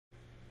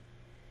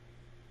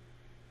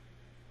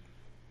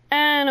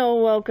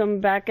welcome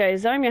back,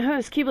 guys. I'm your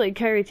host, Keyblade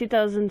Kyrie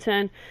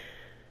 2010.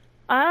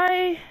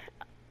 I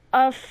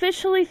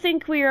officially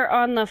think we are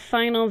on the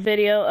final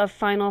video of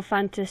Final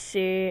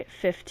Fantasy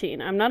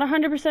 15. I'm not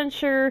 100%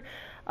 sure.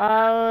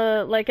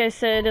 Like I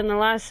said in the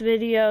last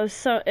video,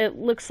 so it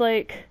looks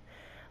like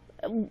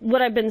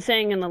what I've been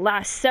saying in the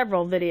last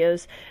several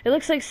videos. It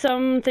looks like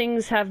some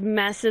things have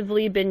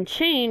massively been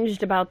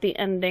changed about the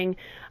ending.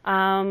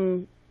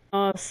 I'll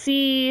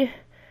see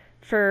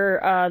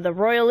for the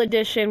Royal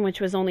Edition,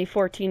 which was only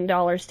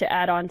 $14 to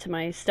add on to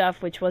my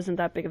stuff, which wasn't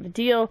that big of a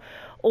deal,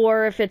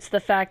 or if it's the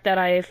fact that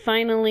I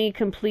finally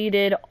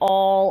completed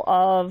all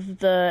of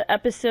the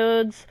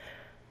episodes,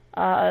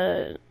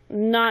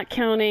 not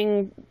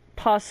counting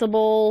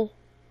possible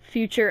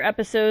future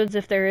episodes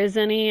if there is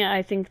any.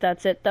 I think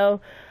that's it though.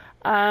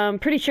 I'm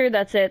pretty sure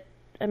that's it.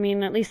 I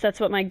mean, at least that's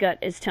what my gut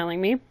is telling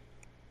me.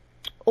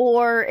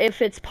 Or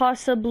if it's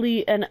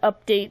possibly an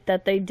update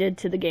that they did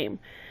to the game.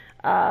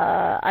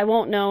 I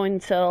won't know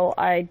until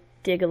I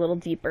dig a little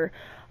deeper.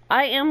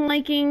 I am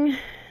liking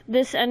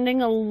this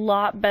ending a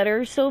lot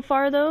better so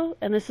far though,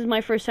 and this is my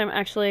first time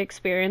actually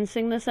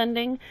experiencing this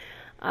ending.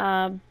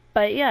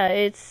 But yeah,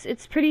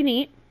 it's pretty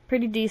neat,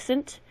 pretty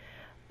decent.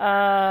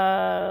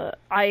 I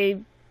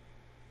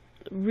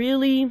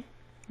really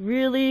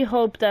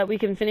hope that we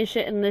can finish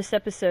it in this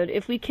episode.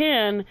 If we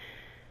can,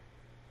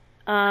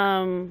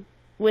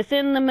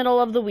 within the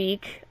middle of the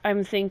week,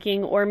 I'm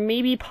thinking, or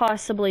maybe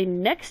possibly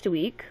next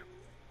week.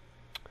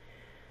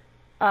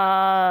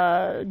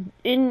 I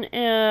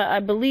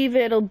believe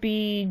it'll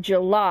be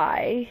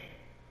July.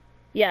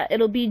 Yeah,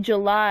 it'll be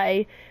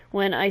July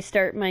when I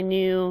start my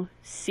new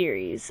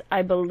series,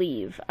 I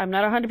believe. I'm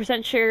not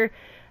 100% sure.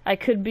 I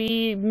could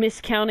be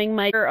miscounting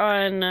my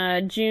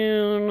on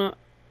June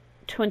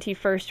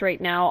 21st right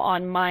now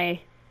on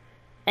my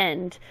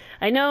end.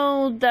 I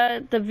know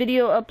that the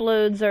video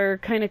uploads are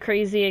kind of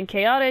crazy and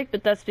chaotic,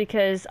 but that's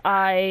because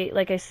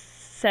like I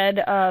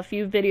said a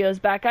few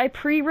videos back, I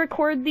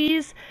pre-record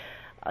these.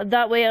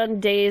 That way on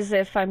days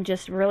if I'm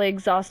just really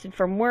exhausted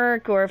from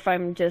work or if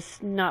I'm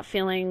just not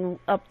feeling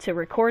up to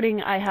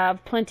recording, I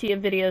have plenty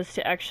of videos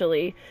to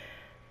actually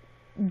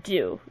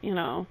do, you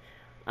know.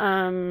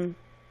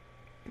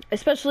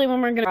 Especially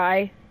when we're gonna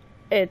try,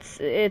 it's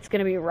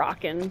gonna be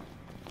rockin'.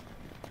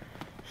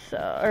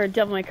 So, or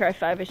Devil May Cry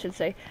 5, I should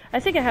say. I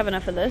think I have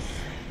enough of this,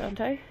 don't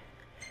I?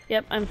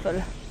 Yep, I'm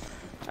full.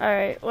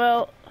 Alright,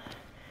 well,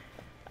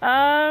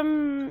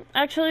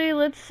 actually,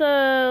 let's,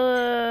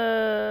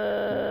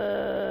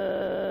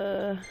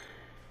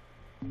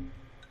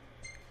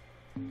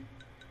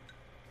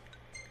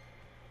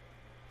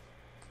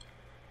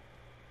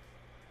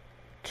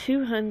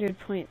 $200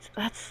 points.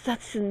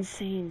 That's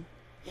insane.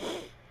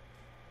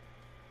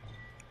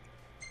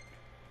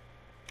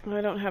 Oh,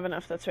 I don't have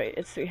enough. That's right.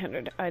 It's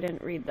 300. I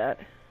didn't read that.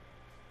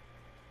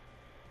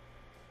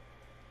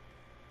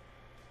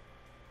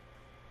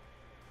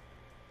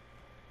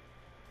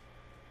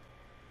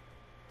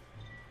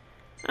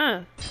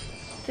 I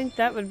think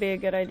that would be a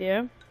good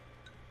idea.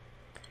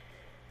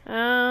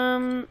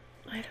 I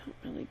don't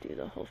really do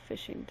the whole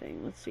fishing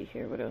thing. Let's see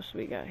here. What else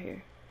we got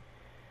here?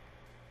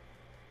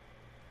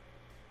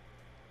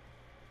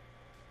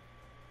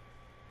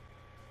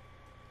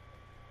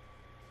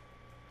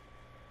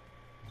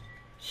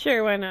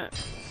 Sure, why not?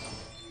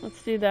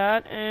 Let's do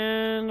that.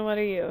 And what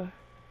are you?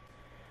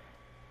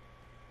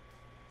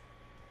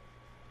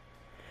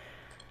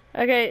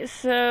 Okay,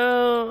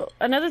 so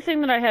another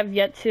thing that I have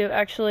yet to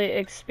actually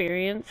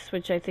experience,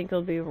 which I think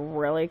will be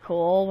really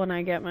cool when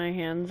I get my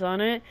hands on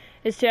it,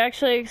 is to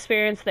actually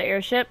experience the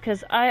airship,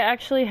 because I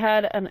actually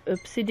had an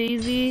oopsie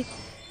daisy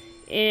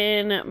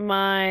in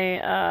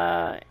my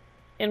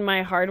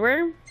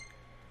hardware.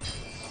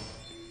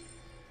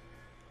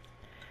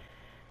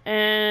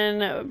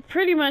 And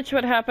pretty much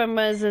what happened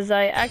was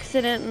I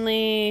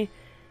accidentally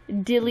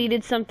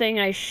deleted something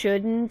I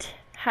shouldn't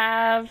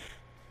have,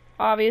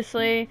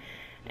 obviously,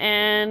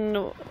 and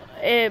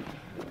it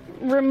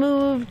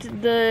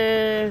removed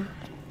the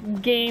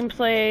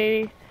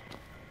gameplay.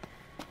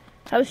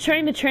 I was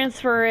trying to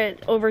transfer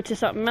it over to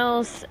something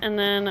else, and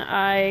then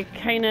I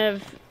kind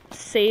of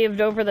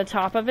saved over the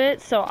top of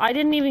it, so I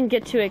didn't even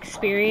get to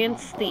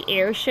experience the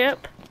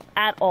airship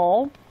at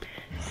all.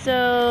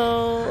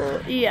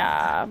 So,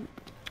 yeah,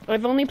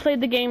 I've only played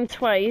the game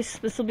twice.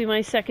 This will be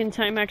my second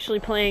time actually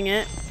playing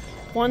it.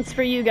 Once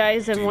for you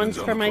guys and once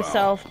for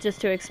myself just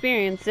to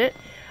experience it.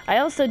 I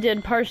also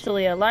did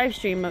partially a live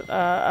stream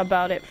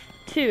about it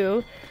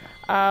too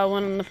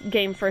when the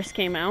game first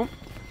came out.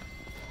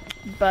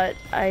 But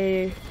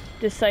I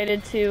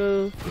decided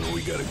to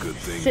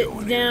sit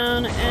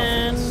down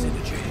and...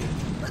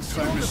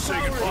 Time to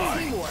say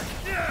goodbye.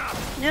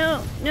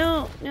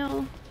 No,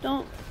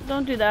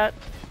 don't do that.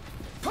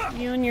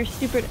 You and your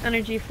stupid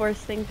energy force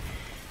thing.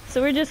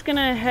 So we're just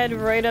gonna head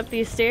right up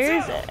these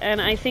stairs, and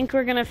I think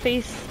we're gonna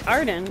face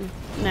Ardyn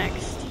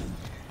next.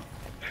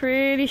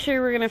 Pretty sure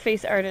we're gonna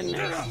face Ardyn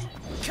next.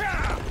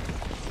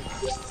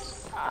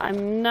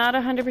 I'm not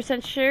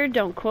 100% sure,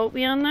 don't quote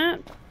me on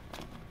that.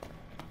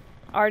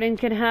 Arden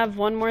can have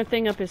one more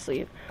thing up his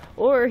sleeve.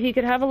 Or he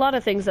could have a lot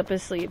of things up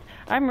his sleeve.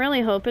 I'm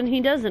really hoping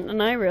he doesn't,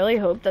 and I really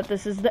hope that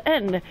this is the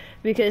end.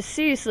 Because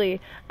seriously,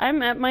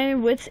 I'm at my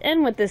wit's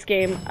end with this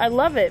game. I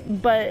love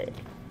it, but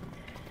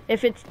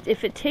if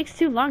it takes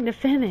too long to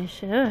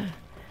finish, ugh.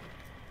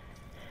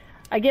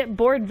 I get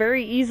bored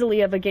very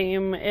easily of a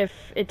game if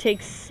it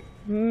takes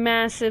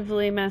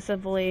massively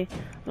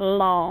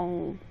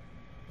long.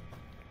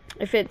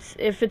 If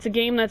it's a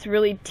game that's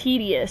really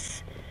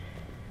tedious,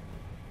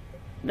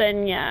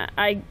 then yeah,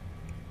 I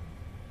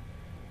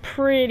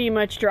pretty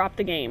much drop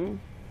the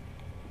game.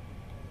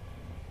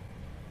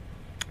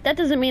 That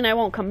doesn't mean I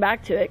won't come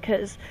back to it,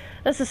 because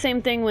that's the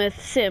same thing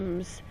with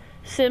Sims.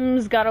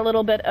 Sims got a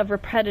little bit of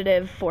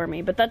repetitive for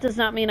me, but that does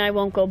not mean I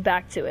won't go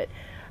back to it.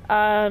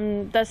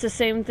 That's the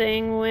same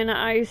thing when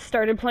I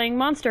started playing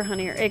Monster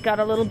Hunter. It got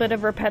a little bit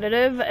of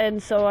repetitive,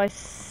 and so I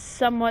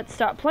somewhat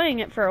stopped playing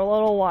it for a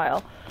little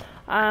while.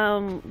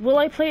 Will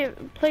I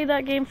play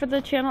that game for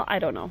the channel? I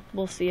don't know.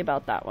 We'll see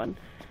about that one.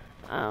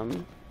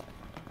 I'm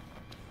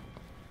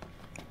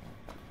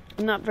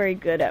not very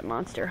good at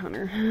Monster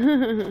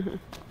Hunter.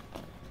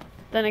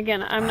 Then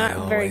again, I'm not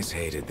very... I always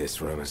hated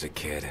this room as a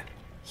kid.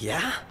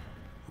 Yeah?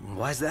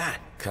 Why's that?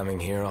 Coming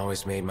here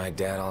always made my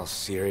dad all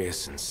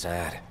serious and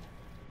sad.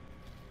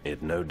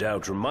 It no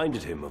doubt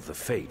reminded him of the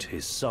fate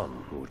his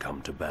son would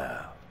come to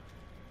bear.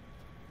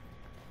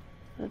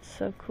 That's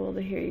so cool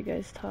to hear you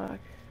guys talk.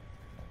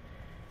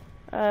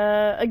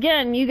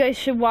 Again, you guys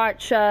should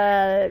watch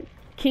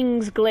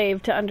King's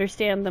Glaive to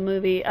understand the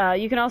movie.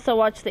 You can also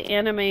watch the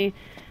anime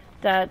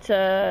that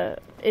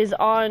is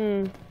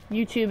on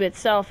YouTube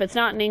itself. It's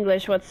not in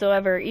English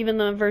whatsoever. Even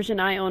the version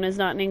I own is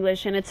not in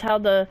English, and it's how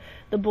the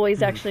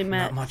boys actually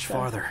met. Not much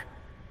farther.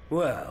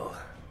 Well,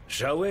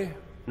 shall we?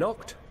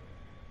 Knocked?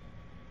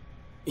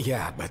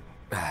 Yeah, but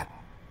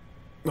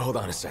hold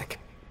on a sec.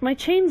 My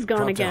chain's gone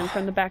Drop again down.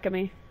 from the back of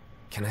me.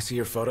 Can I see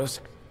your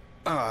photos?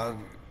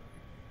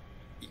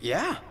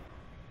 Yeah.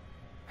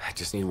 I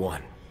just need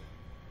one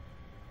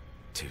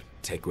to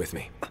take with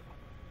me.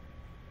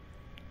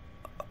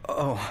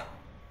 Oh,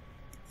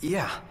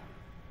 yeah.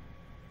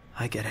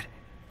 I get it.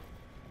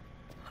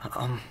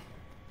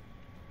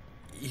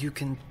 You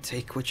can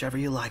take whichever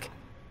you like.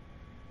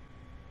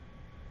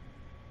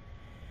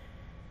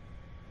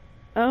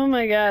 Oh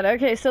my god.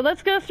 Okay, so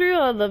let's go through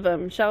all of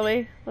them, shall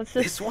we? Let's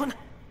just... This one?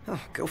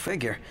 Oh, go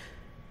figure.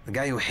 The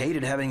guy who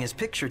hated having his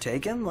picture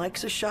taken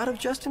likes a shot of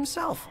just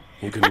himself.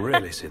 You can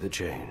really see the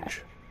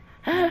change.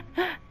 I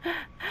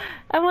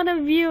want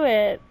to view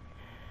it.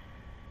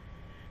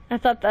 I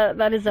thought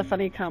that is a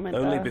funny comment,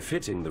 Only though.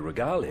 befitting the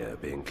regalia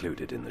be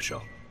included in the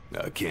shot.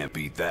 I can't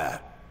beat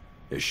that.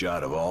 A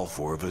shot of all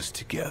four of us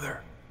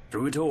together.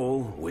 Through it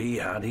all, we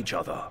had each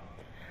other.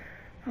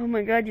 Oh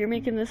my god, you're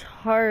making this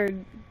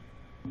hard.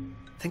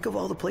 Think of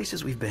all the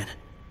places we've been.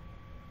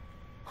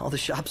 All the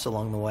shops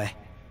along the way.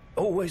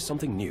 Always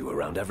something new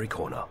around every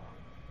corner.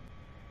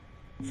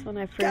 That's when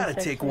I first Gotta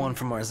take actually- one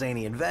from our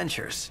zany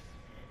adventures.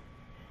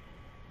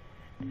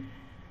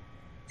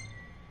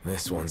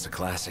 This one's a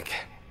classic.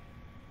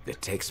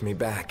 It takes me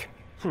back.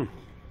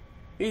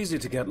 Easy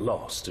to get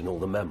lost in all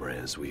the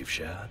memories we've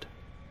shared.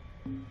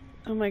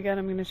 Oh my god,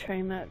 I'm gonna try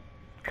and not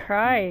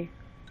cry.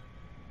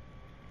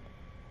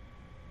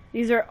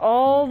 These are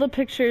all the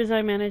pictures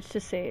I managed to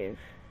save.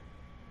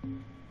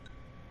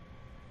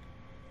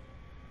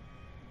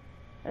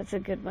 That's a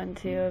good one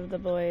too, of the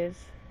boys.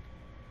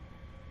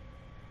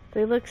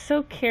 They look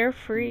so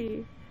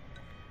carefree.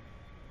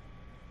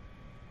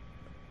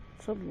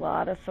 It's a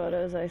lot of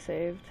photos I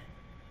saved.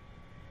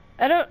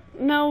 I don't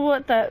know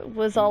what that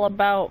was all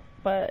about,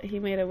 but he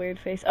made a weird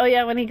face. Oh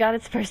yeah, when he got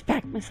his first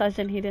back massage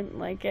and he didn't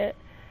like it.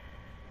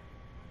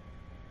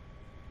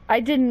 I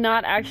did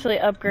not actually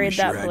upgrade We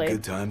sure that had blade.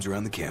 good times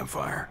around the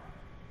campfire.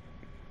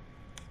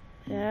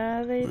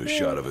 Yeah, they A did.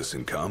 shot of us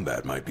in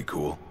combat might be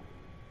cool.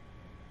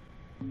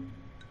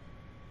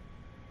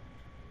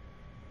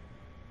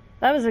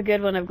 That was a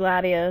good one of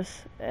Gladius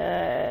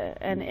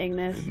and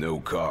Ignis. No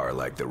car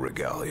like the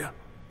Regalia.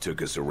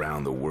 Took us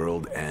around the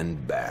world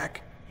and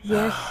back.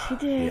 Yes, she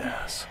did.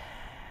 Yes.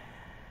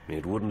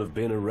 It wouldn't have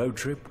been a road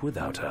trip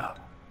without her.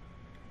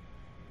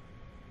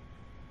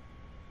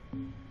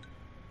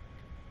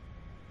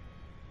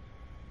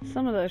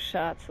 Some of those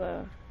shots,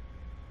 though.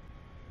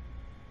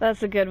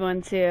 That's a good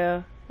one,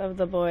 too, of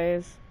the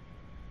boys.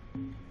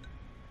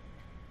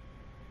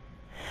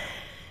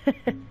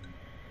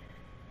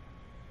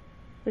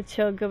 The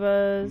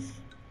chocobos.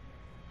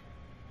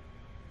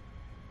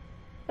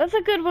 That's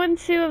a good one,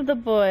 too, of the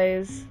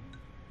boys.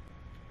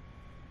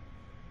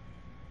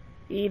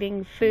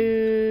 Eating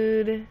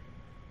food.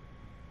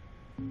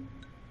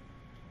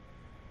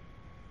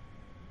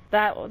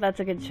 That's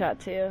a good shot,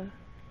 too.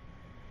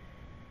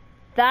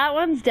 That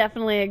one's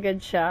definitely a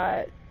good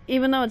shot,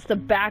 even though it's the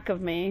back of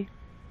me.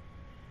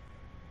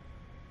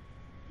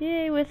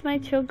 Yay, with my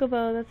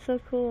chocobo, that's so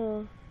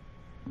cool.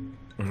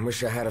 I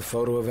wish I had a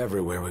photo of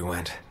everywhere we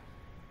went.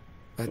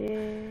 But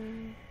Yeah,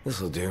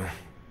 this'll do.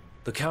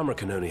 The camera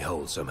can only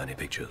hold so many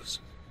pictures.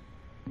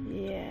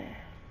 yeah.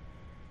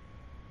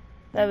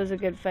 That was a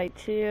good fight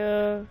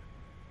too.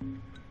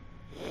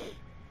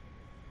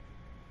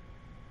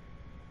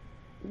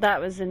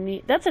 That's a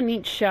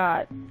neat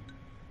shot.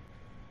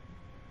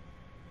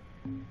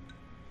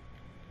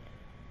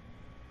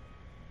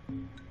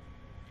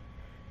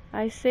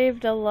 I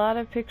saved a lot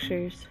of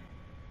pictures.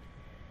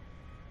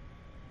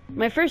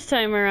 My first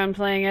time around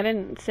playing, I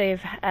didn't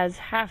save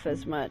half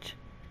as much.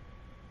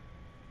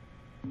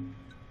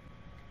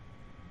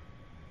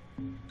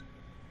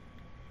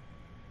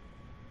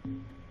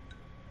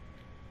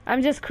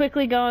 I'm just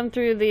quickly going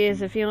through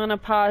these. If you want to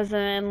pause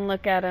and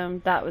look at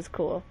them, that was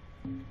cool.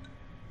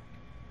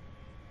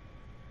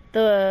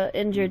 The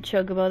injured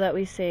chocobo that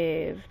we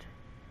saved.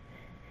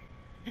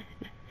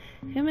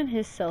 Him and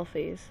his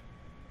selfies.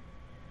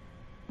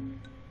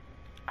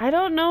 I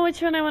don't know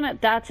which one I want to...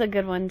 That's a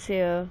good one,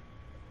 too.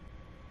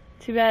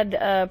 Too bad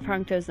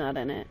Prompto's not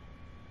in it.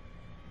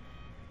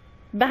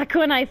 Back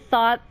when I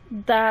thought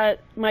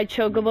that my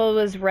chocobo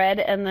was red,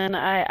 and then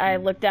I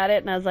looked at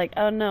it and I was like,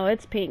 oh no,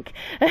 it's pink.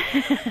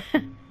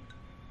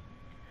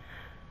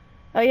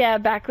 Oh yeah,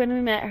 back when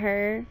we met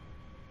her.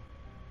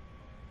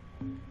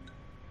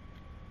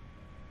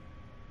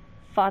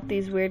 Fought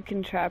these weird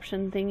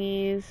contraption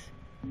thingies.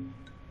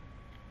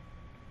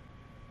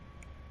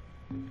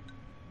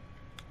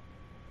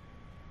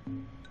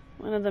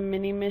 One of the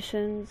mini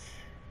missions.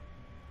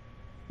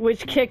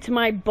 Which kicked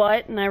my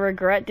butt, and I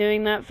regret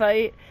doing that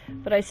fight,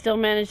 but I still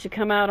managed to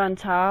come out on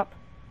top.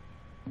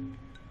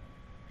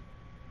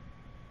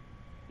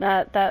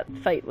 That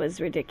fight was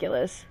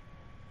ridiculous.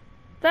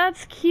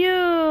 That's cute!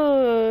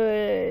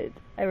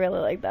 I really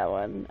like that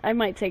one. I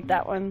might take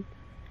that one.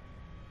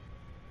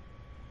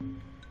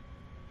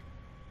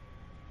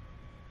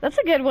 That's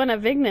a good one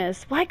of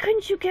Ignis. Why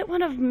couldn't you get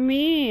one of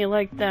me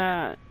like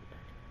that?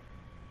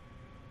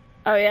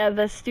 Oh yeah,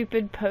 the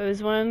stupid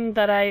pose one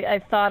that I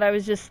thought I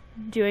was just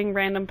doing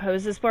random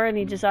poses for, and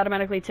he just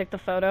automatically took the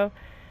photo.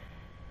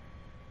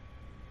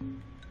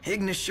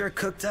 Ignis sure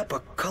cooked up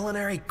a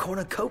culinary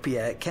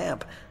cornucopia at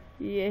camp.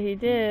 Yeah, he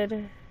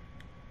did.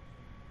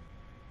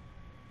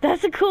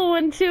 That's a cool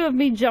one too, of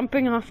me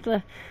jumping off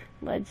the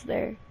ledge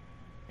there.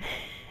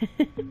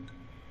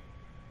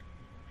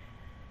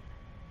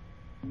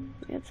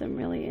 We had some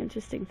really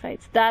interesting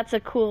fights. That's a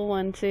cool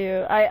one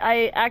too.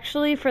 I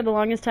actually, for the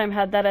longest time,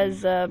 had that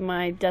as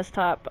my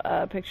desktop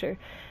picture.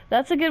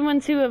 That's a good one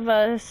too of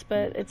us,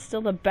 but it's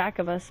still the back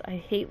of us. I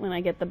hate when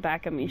I get the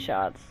back of me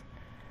shots.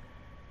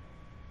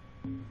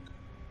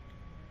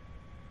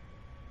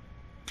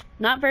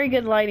 Not very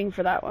good lighting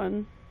for that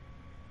one.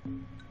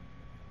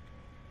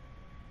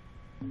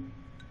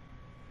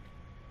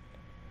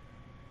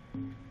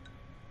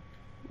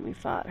 We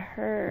fought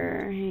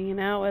her, hanging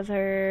out with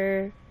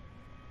her.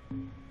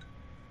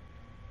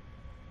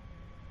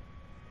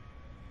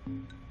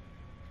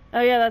 Oh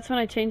yeah, that's when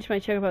I changed my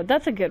chocobo.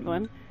 That's a good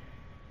one.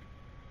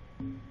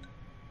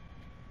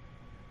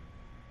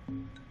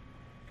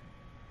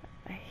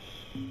 I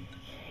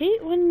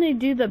hate when they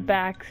do the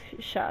back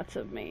shots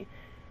of me.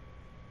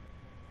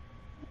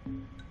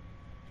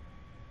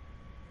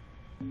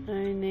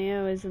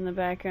 Neo is in the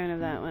background of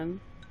that one.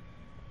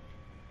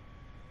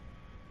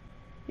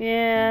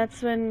 Yeah,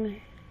 that's when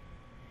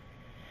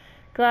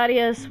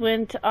Gladius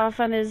went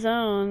off on his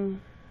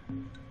own.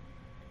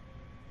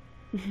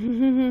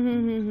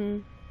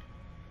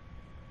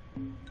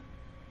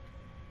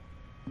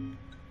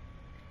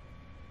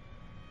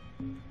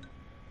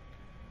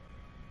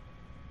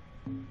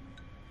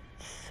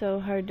 So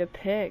hard to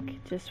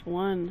pick, just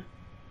one.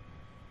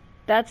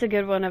 That's a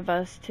good one of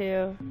us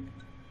too.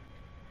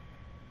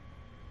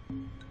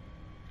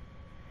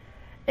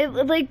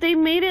 Like they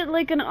made it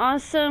like an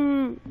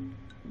awesome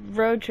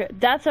road trip.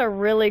 That's a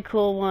really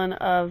cool one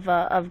of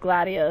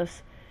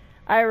Gladius.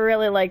 I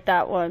really like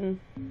that one.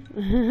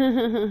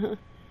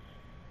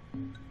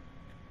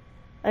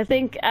 I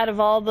think out of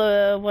all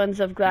the ones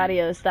of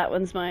Gladius, that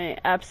one's my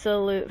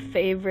absolute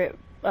favorite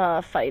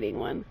fighting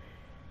one.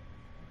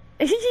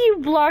 You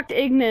blocked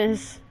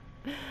Ignis.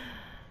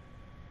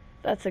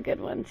 That's a good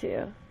one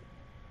too,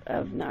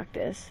 of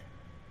Noctis.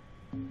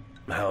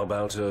 How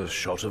about a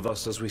shot of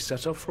us as we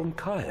set off from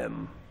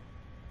Kahem?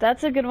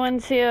 That's a good one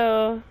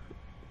too,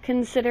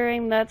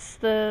 considering that's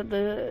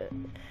the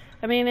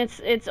I mean,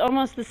 it's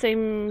almost the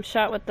same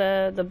shot with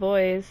the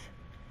boys.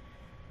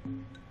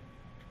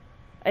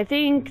 I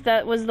think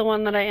that was the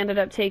one that I ended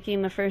up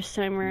taking the first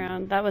time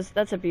around.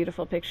 That's a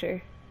beautiful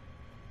picture.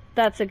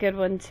 That's a good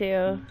one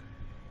too.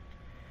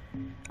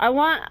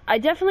 I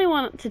definitely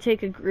want to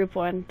take a group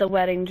one, the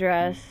wedding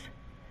dress.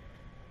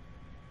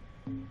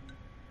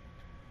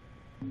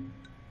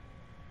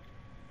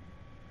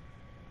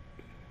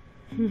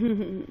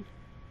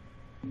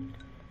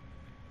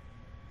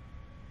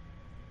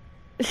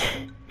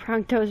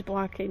 Prompto's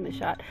blocking the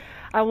shot.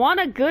 I want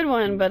a good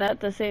one, but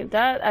at the same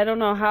that I don't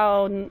know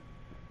how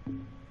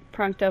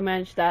Prompto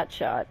managed that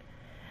shot.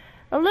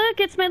 Oh look,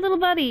 it's my little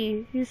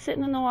buddy. He's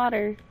sitting in the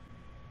water.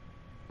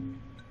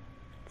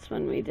 That's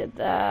when we did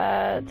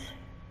that.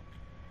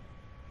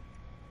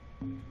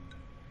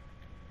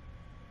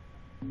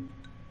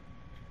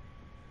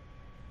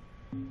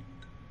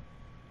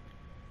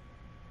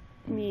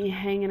 me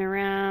hanging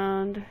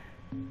around.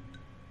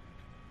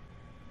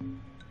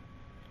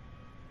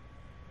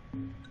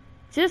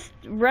 Just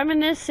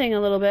reminiscing a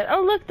little bit.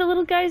 Oh, look, the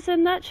little guy's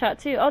in that shot,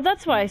 too. Oh,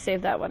 that's why I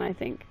saved that one, I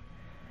think.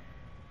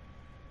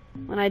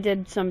 When I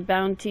did some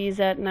bounties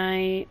at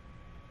night.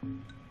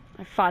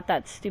 I fought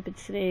that stupid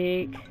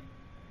snake.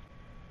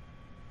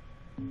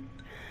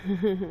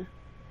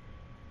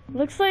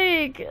 Looks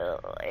like...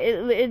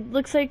 It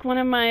looks like one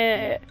of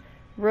my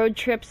road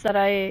trips that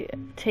I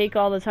take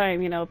all the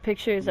time. You know,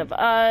 pictures of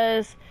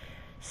us,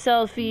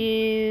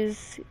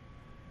 selfies.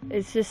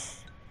 It's just...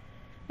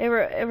 It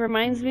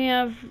reminds me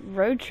of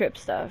road trip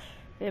stuff.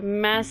 It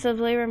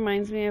massively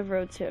reminds me of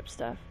road trip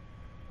stuff.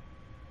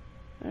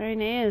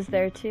 Renee is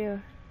there too.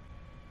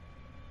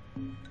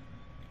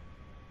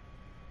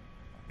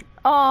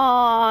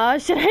 Aw,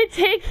 should I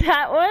take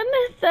that one?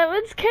 That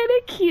one's kind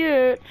of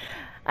cute.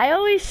 I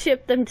always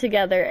ship them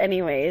together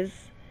anyways.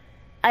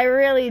 I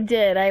really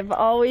did. I've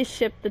always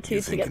shipped the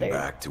two together. Thinking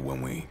back to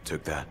when we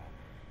took that?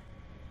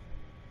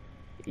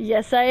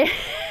 Yes, I'm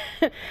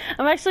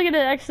actually going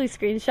to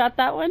screenshot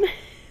that one.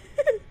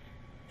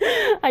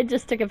 I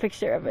just took a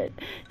picture of it,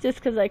 just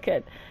because I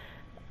could.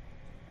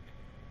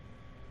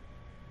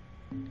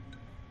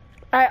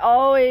 I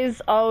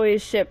always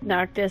ship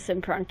Noctis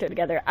and Prompto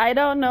together. I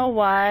don't know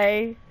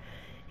why.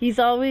 He's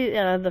always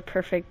the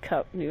perfect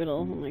cup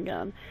noodle. Oh my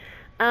god.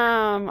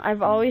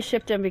 I've always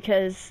shipped him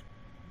because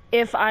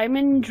if I'm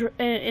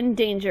in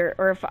danger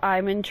or if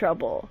I'm in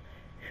trouble,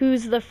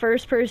 who's the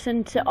first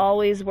person to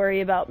always worry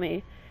about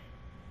me?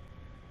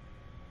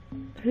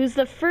 Who's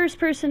the first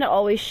person to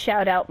always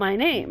shout out my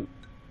name?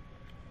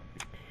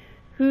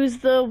 Who's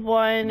the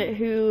one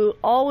who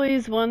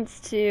always wants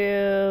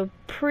to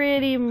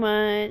pretty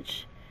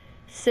much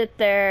sit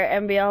there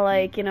and be all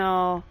like, you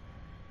know,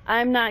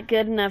 I'm not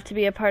good enough to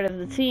be a part of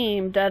the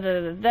team, da da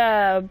da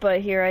da,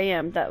 but here I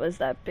am. That was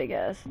that big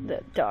ass,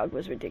 that dog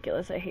was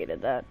ridiculous. I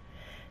hated that.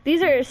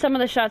 These are some of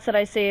the shots that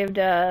I saved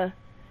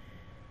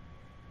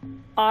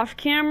off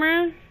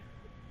camera.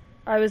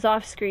 I was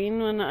off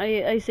screen when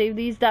I saved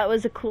these. That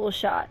was a cool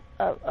shot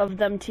of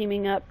them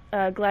teaming up,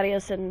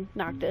 Gladius and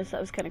Noctis.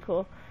 That was kind of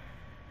cool.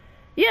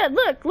 Yeah,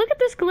 look at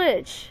this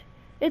glitch.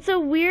 It's a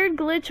weird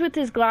glitch with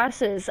his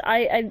glasses.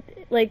 I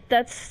like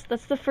that's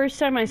the first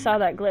time I saw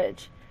that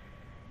glitch.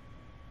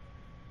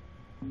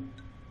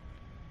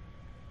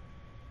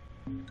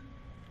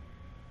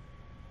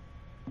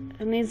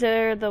 And these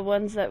are the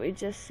ones that we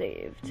just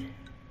saved.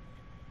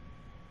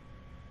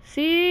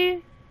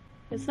 See?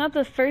 It's not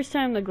the first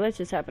time the glitch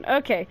has happened.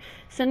 Okay,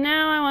 so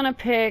now I want to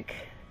pick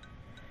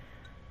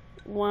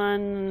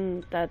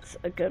one that's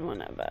a good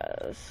one of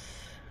us.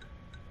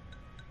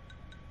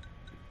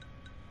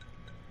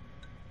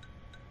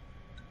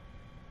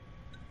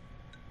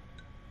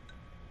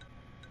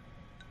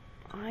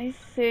 I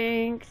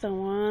think the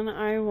one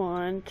I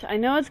want... I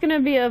know it's going to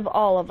be of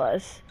all of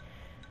us.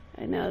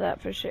 I know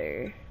that for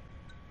sure.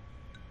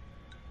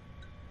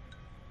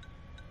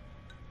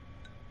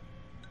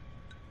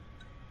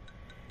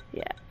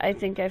 Yeah, I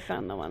think I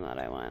found the one that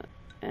I want.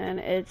 And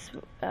it's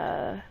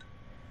us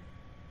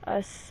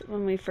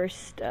when we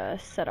first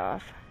set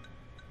off.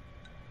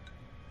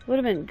 Would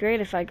have been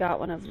great if I got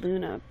one of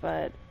Luna,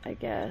 but I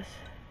guess...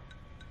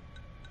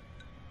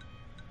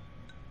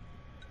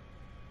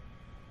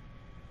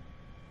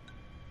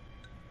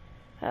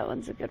 That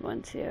one's a good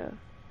one too.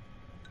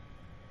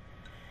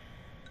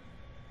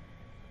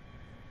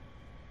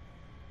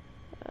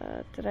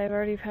 Did I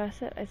already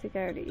pass it? I think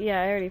I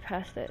already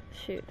passed it.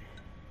 Shoot.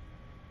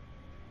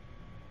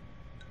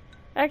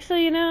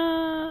 Actually, you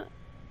know,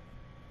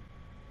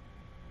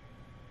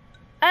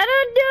 I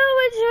don't know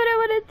which one I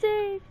want to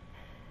take.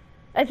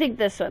 I think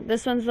this one.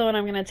 This one's the one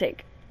I'm going to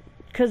take.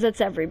 Because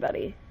it's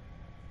everybody.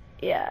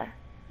 Yeah.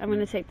 I'm going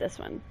to take this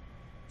one.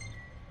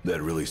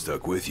 That really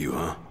stuck with you,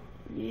 huh?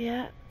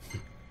 Yeah.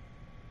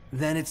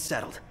 Then it's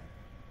settled.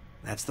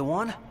 That's the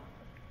one?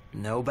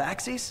 No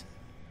backsies?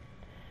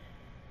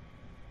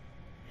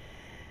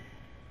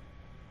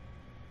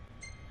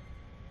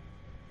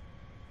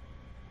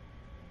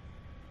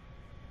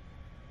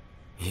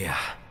 Yeah.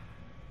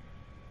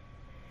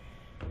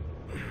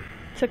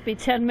 Took me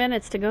 10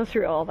 minutes to go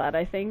through all that,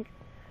 I think.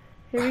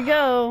 Here we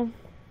go.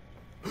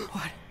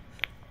 What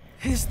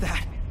is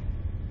that?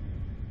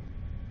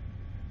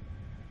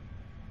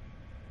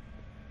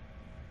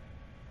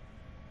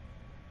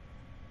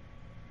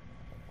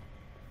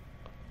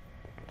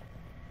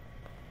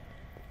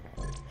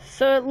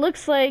 So it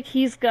looks like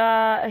he's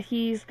got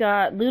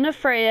Luna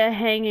Freya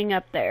hanging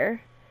up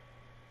there.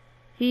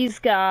 He's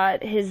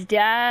got his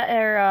dad,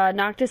 or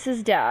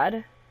Noctis's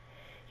dad.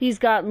 He's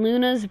got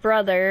Luna's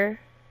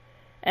brother,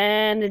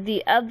 and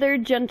the other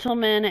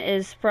gentleman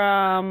is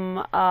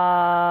from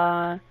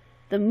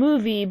the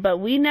movie, but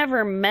we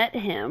never met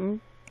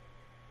him.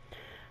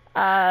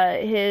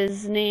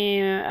 His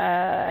name,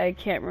 I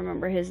can't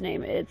remember his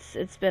name.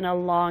 It's been a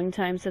long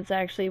time since I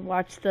actually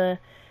watched the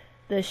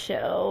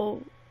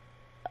show.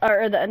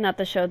 Or not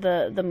the show,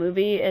 the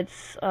movie.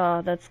 It's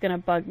that's gonna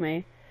bug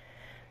me.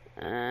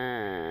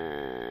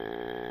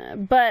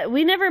 But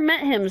we never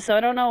met him, so I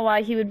don't know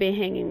why he would be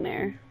hanging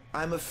there.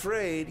 I'm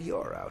afraid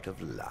you're out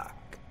of luck.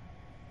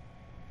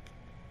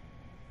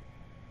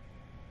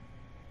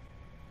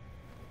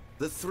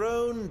 The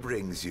throne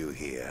brings you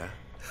here.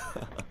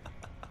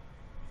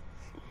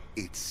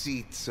 It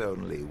seats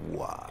only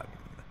one.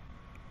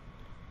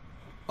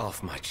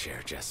 Off my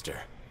chair,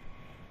 Jester.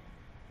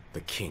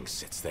 The king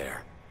sits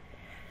there.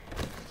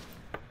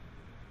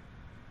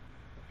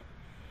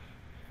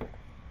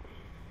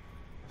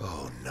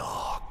 Oh,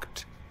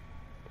 Noct.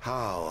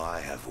 How I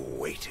have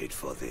waited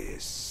for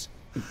this.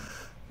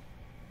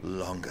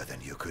 Longer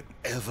than you could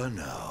ever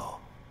know.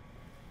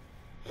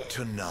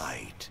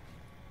 Tonight,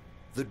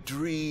 the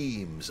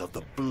dreams of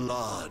the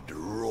Blood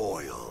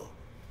Royal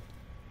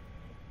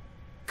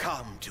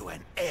come to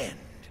an end.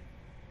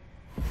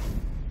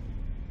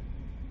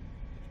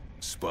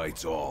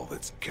 Spite's all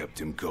that's kept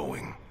him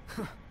going.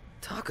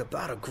 Talk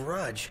about a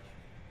grudge.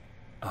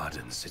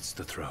 Arden sits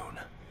the throne.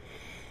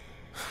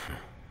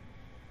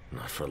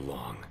 Not for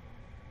long.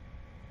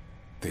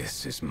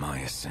 This is my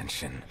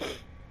ascension.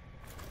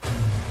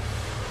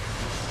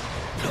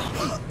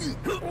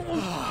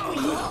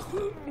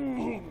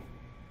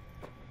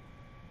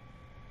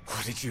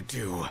 What did you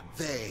do?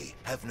 They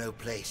have no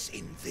place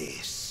in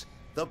this.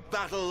 The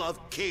Battle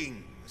of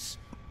Kings.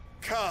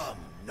 Come,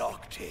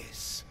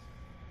 Noctis.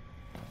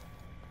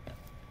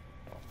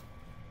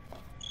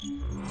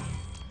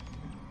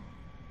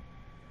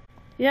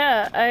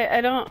 Yeah,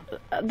 I don't...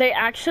 They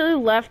actually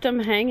left him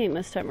hanging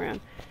this time around.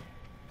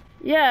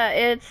 Yeah,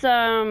 it's,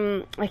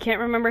 I can't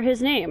remember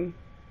his name.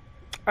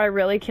 I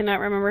really cannot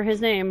remember his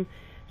name.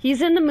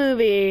 He's in the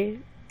movie.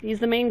 He's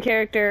the main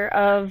character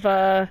of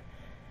it.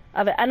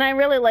 And I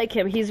really like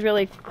him. He's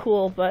really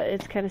cool, but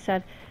it's kind of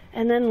sad.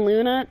 And then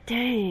Luna,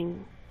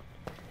 dang.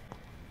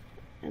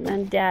 And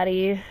then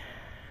Daddy,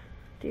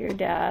 dear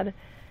Dad.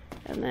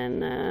 And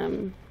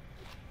then,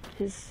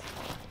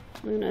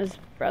 Luna's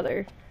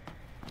brother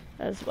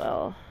as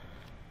well.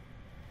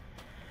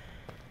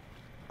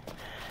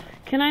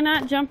 Can I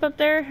not jump up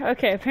there?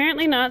 Okay,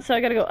 apparently not, so I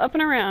gotta go up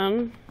and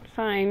around.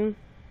 Fine.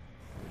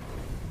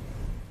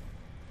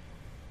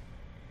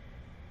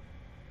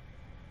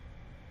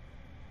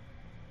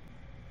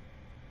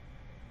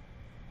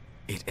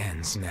 It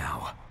ends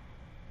now.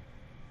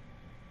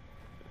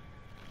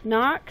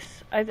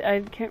 Nox?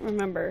 I can't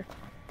remember.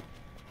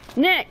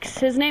 Nyx!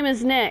 His name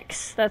is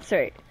Nyx. That's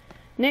right.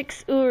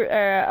 Nyx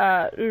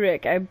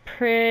Uruk. I'm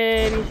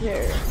pretty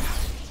sure.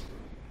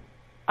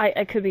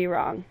 I could be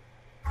wrong.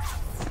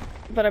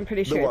 But I'm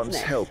pretty sure The it's once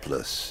Nyx.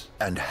 helpless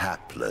and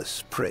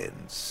hapless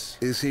prince.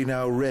 Is he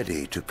now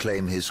ready to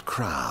claim his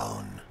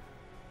crown?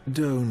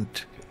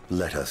 Don't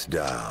let us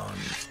down.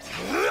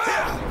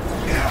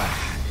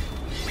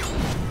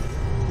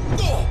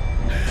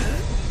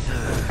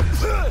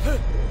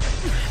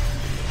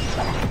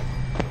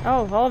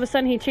 Oh, all of a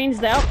sudden he changed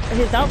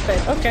his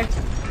outfit. Okay.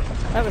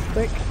 That was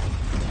quick.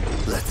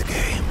 Let the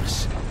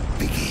games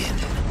begin.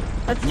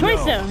 That's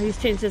twice now he's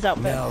changed his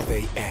outfit. Now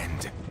they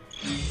end.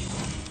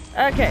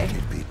 Okay.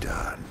 It be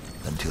done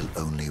until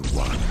only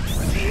one.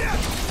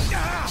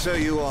 So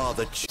you are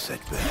the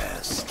at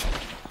best.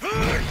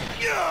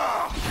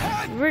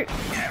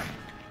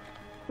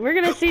 We're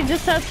gonna see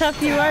just how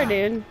tough you are,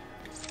 dude.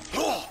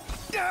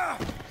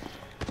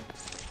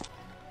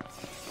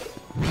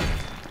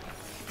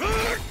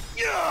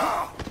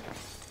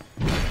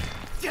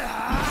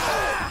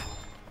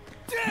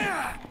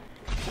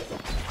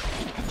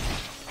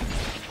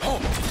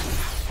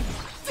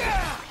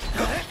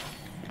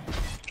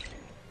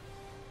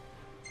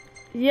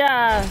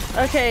 Yeah,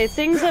 okay,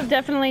 things have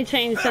definitely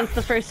changed since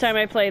the first time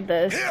I played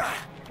this.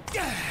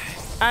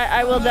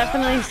 I will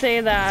definitely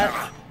say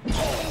that.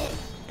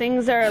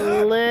 Things are a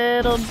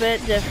little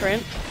bit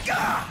different.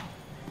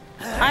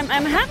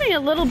 I'm having a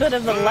little bit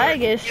of a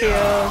lag issue.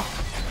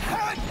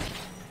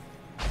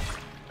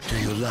 Do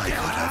you like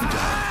what I've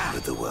done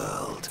with the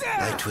world?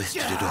 I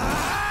twisted it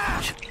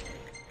all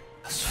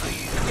just for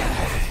you.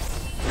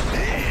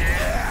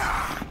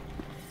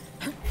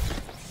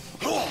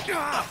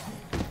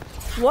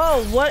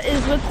 Whoa, what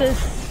is with this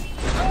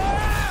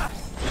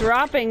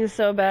dropping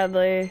so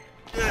badly?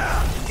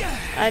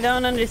 I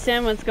don't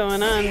understand what's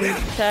going on,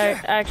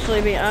 to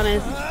actually be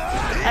honest.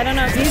 I don't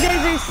know if you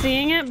guys are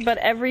seeing it, but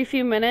every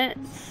few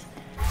minutes...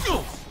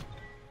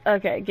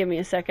 Okay, give me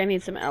a sec. I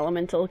need some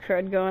elemental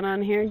crud going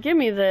on here. Give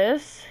me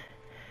this.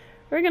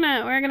 We're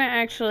gonna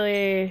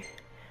actually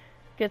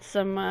get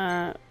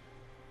some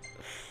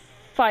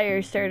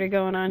fire starter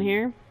going on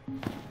here.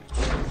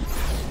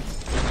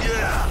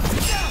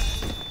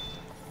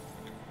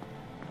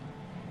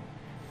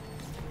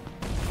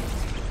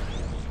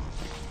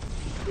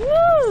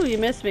 Woo! You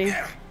missed me.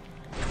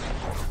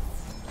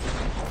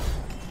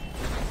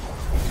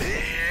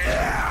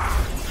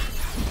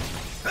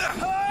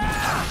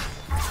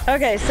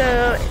 Okay,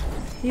 so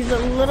he's a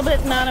little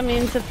bit not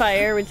immune to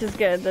fire, which is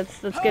good. That's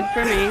good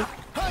for me.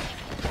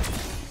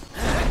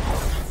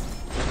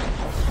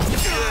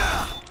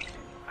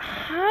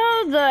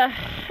 How the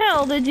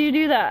hell did you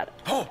do that?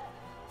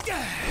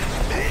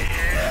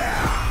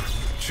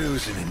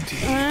 Chosen indeed.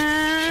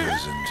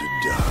 Chosen to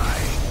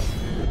die.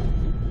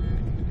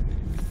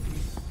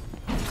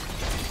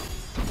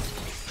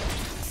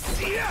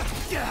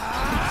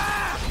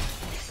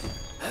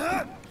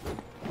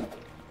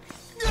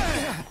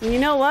 You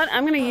know what?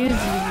 I'm gonna use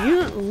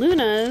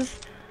Luna's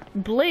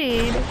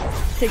blade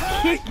to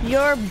kick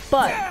your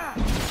butt.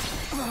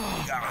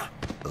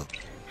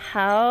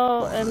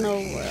 How in the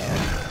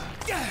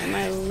world am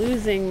I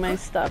losing my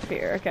stuff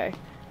here? Okay.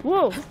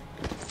 Whoa.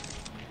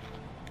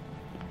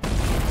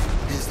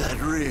 Is that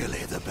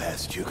really the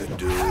best you can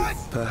do?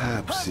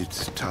 Perhaps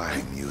it's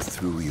time you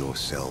threw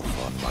yourself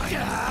on my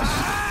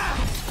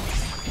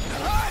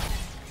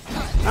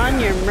mercy. On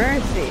your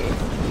mercy.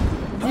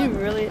 Do you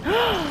really?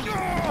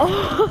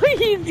 Oh,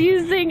 he's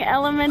using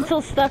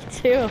elemental stuff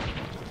too.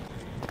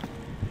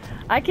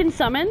 I can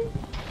summon?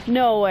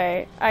 No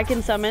way. I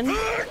can summon?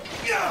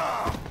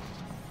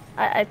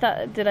 I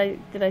thought, did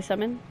I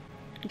summon?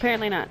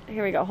 Apparently not.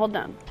 Here we go. Hold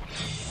on.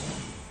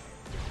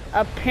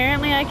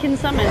 Apparently I can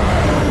summon.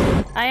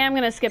 I am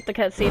gonna skip the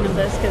cutscene of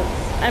this because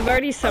I've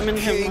already summoned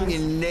him King once.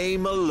 in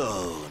name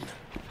alone.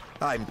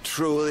 I'm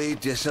truly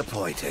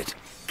disappointed.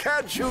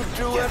 Can't you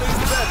do any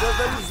better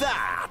than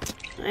that?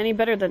 Any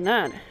better than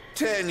that?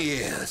 10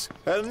 years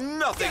and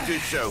nothing to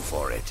show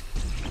for it.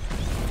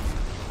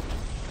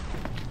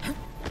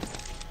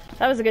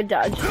 That was a good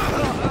dodge.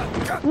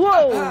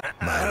 Whoa!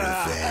 My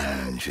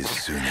revenge is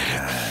soon at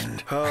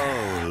hand.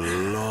 How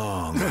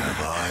long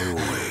have I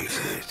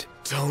waited?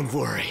 Don't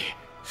worry.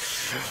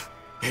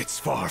 It's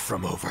far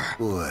from over.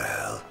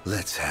 Well,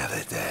 let's have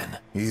it then.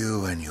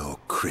 You and your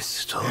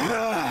crystal.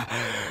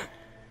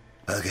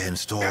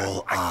 Against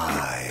all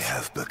I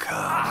have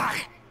become.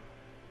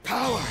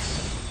 Power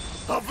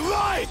of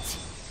light!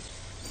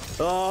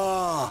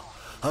 Ah,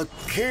 a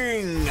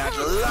king at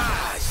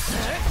last!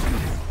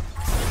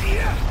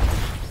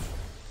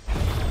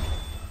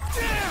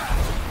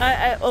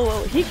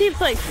 Oh, he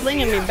keeps like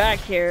flinging me back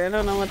here. I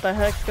don't know what the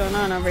heck's going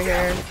on over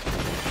here.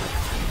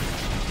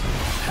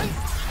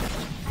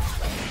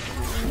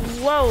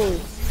 Whoa!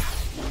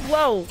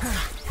 Whoa!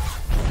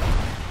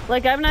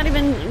 Like, I'm not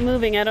even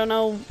moving. I don't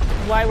know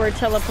why we're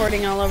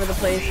teleporting all over the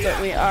place, but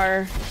we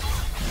are.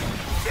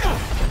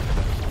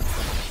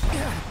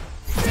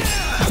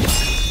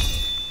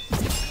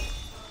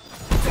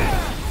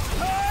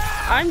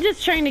 I'm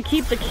just trying to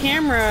keep the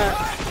camera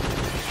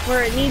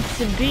where it needs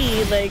to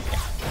be. Like,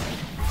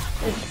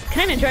 it's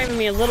kind of driving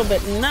me a little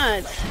bit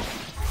nuts.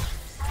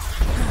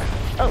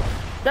 Oh,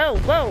 no,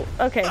 whoa,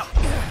 okay.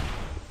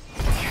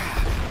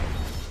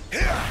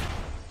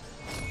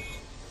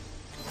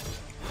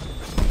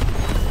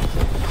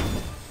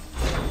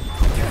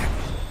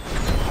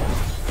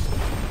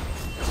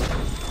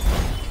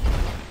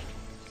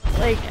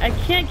 Like, I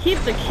can't keep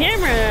the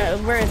camera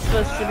where it's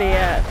supposed to be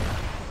at.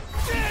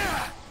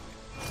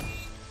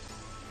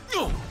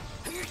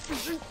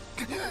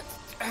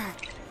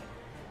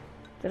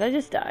 Did I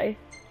just die?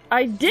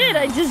 I did!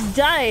 I just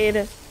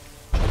died!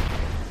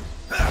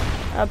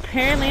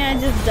 Apparently I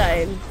just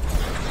died.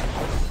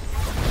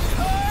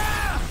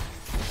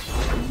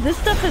 This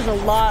stuff is a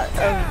lot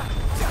of...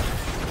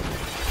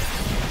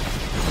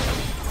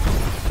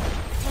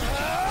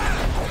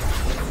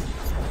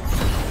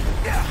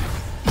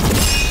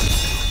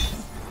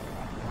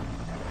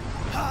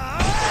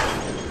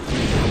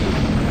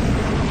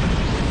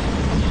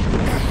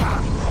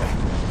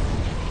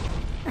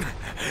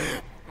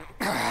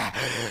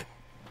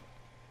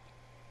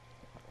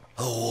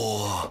 A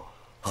war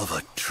of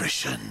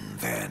attrition,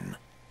 then.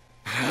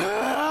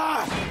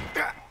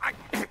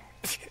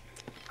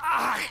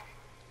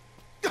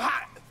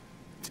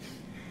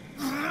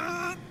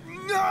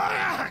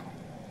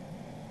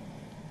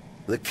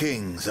 The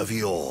kings of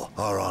yore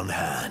are on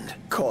hand,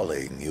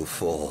 calling you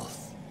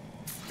forth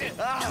to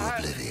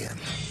oblivion.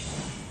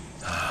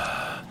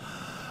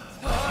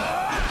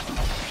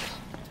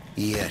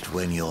 Yet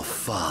when your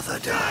father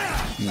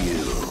died,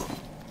 you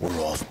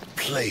were off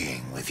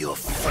playing with your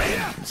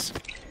friends.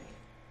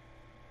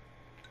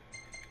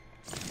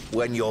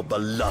 When your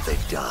beloved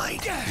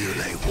died, you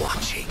lay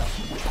watching,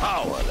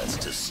 powerless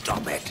to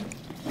stop it.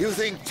 You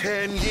think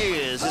 10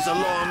 years is a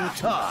long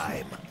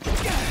time?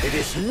 It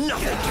is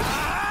nothing to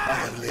me. I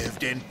have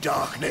lived in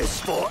darkness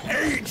for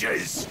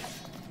ages.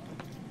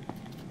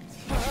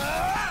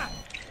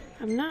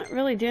 I'm not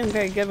really doing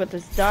very good with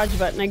this dodge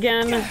button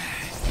again.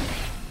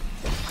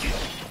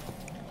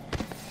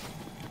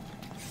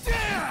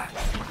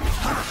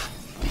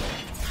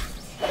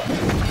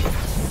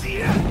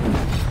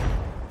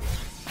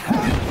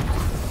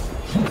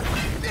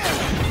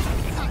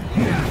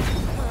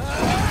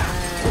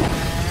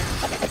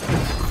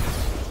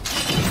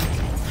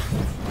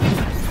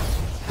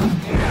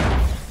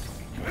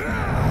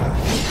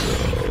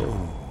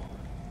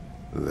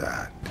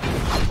 That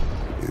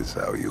is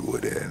how you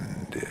would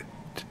end it.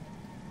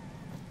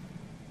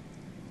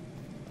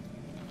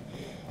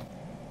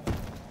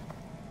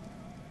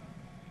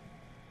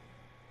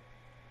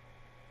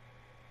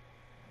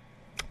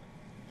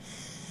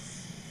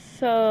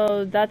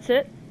 So that's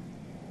it.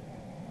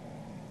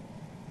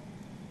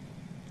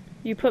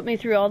 You put me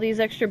through all these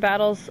extra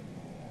battles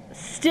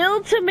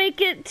still to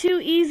make it too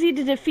easy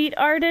to defeat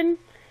Arden?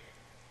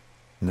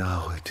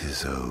 Now it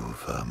is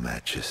over,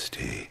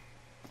 Majesty.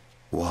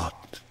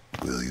 What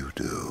will you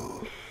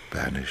do?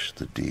 Banish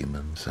the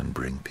demons and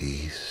bring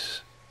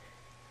peace?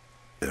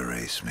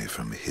 Erase me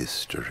from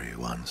history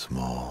once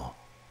more?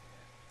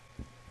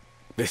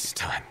 This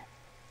time,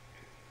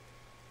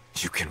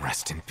 you can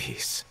rest in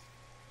peace.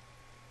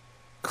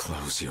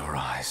 Close your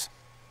eyes.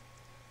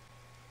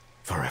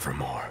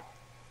 Forevermore.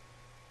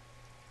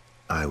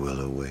 I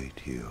will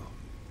await you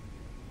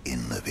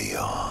in the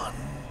beyond.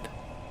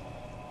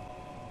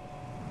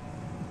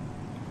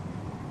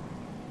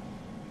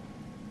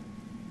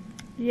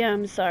 Yeah,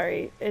 I'm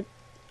sorry.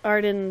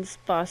 Arden's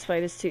boss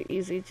fight is too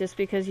easy. Just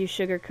because you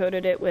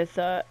sugar-coated it with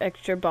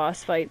extra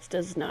boss fights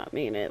does not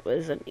mean it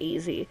wasn't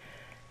easy.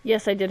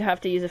 Yes, I did have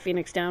to use a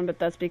Phoenix Down, but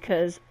that's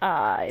because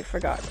I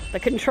forgot the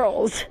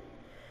controls.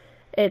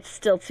 It's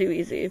still too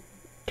easy.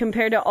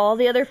 Compared to all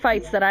the other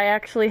fights that I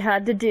actually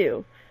had to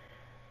do,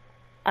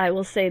 I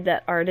will say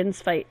that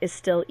Arden's fight is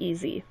still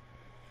easy.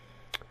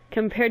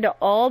 Compared to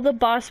all the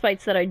boss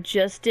fights that I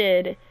just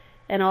did,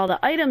 and all the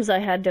items I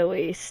had to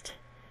waste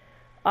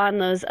on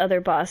those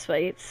other boss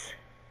fights,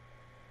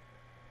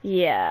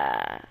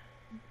 yeah.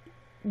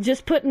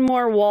 Just putting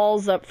more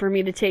walls up for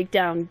me to take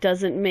down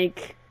doesn't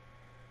make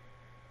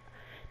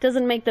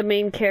the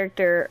main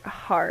character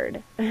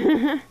hard.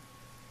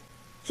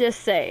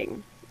 Just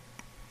saying.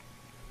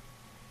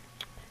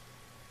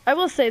 I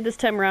will say this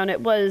time around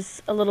it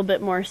was a little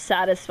bit more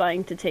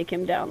satisfying to take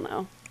him down,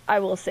 though. I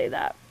will say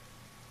that.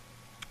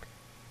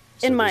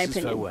 In my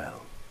opinion.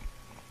 Farewell.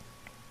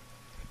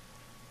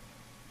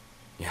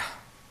 Yeah.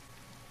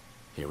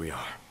 Here we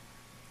are.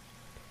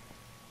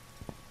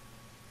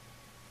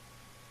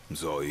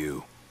 It's all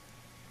you.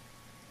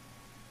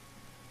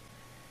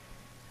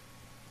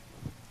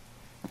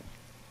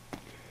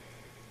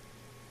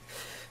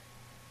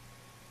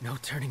 No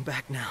turning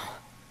back now.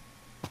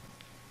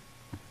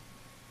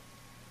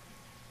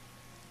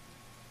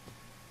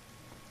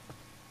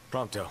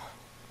 Prompto.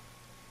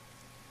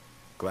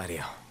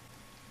 Gladio.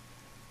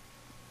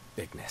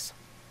 Ignis.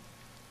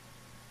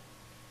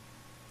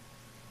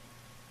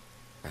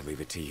 I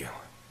leave it to you.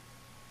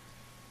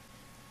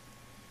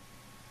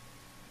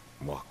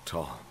 Walk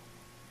tall,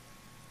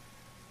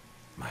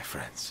 my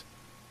friends.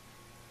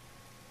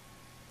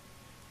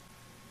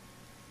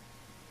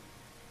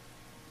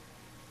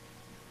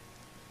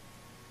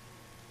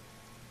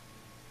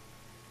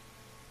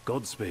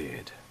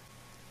 Godspeed.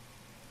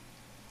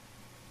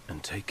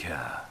 And take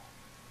care.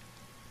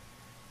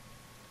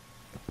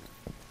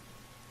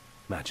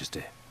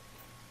 Majesty.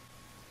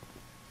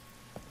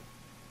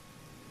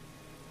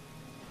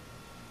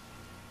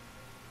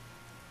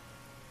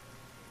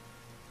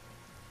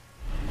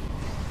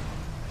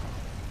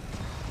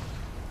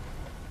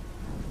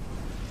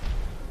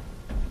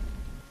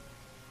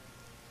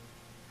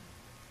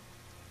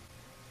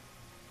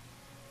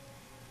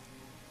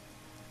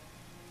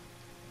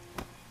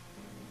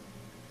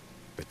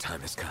 The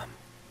time has come.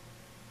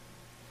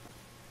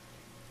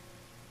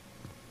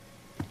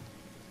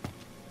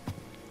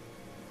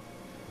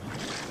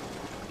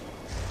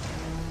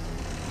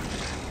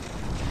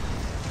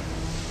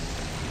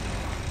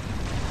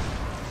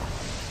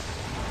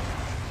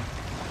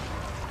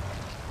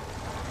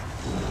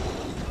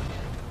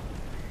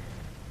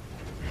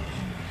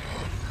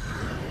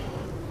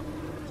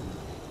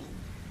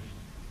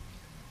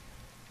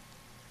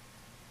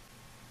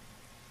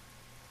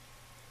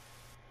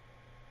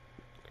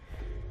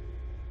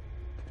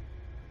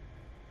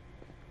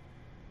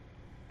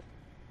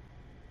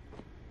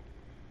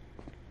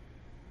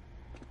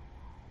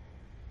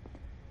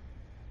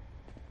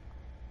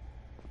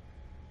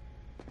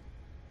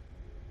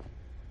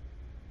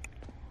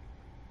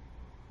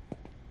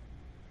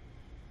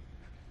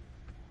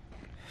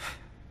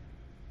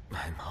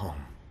 I'm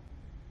home.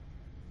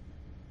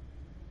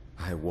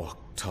 I walk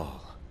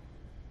tall.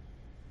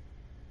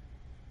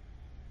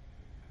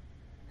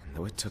 And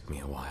though it took me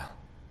a while,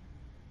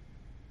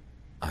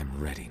 I'm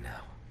ready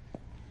now.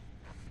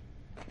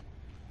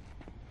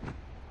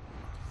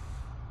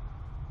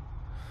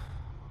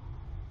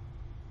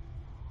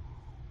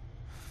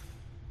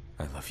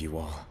 I love you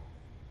all.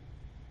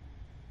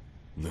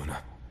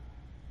 Luna.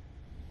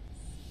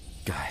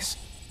 Guys.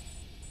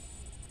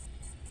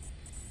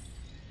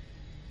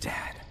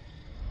 Dad.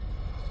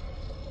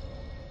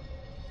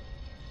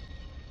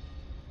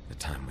 The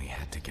time we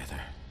had together,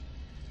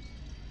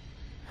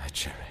 I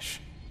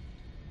cherish.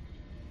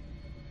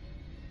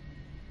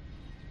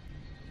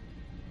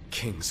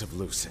 Kings of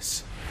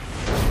Lucis.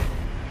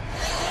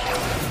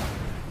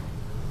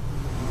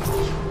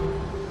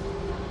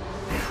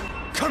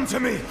 Come to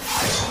me!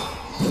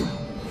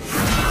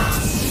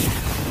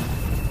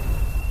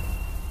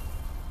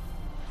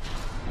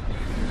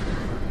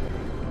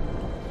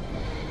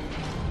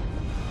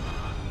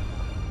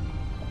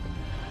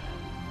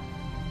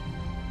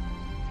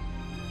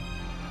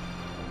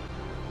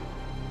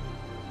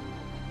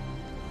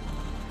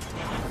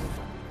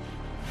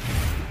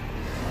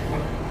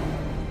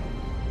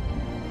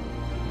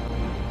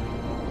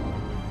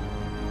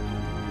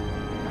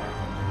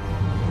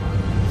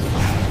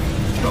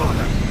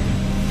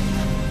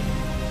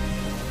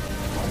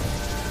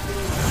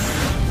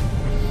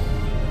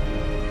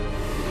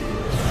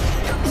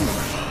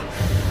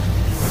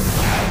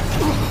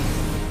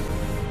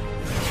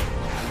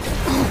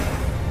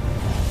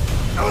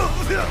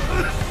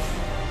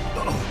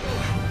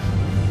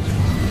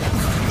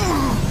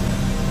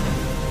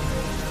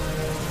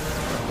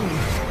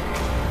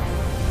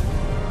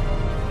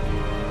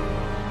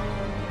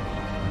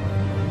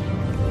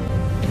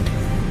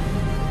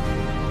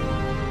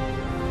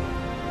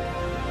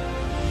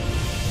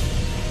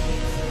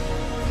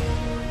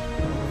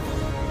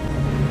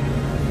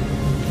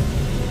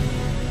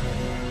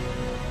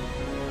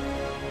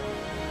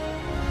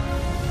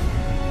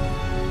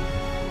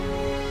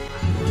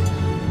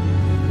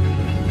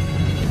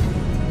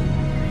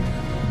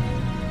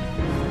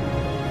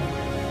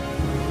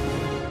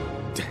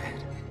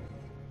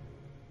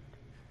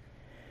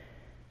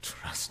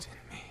 Trust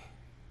in me.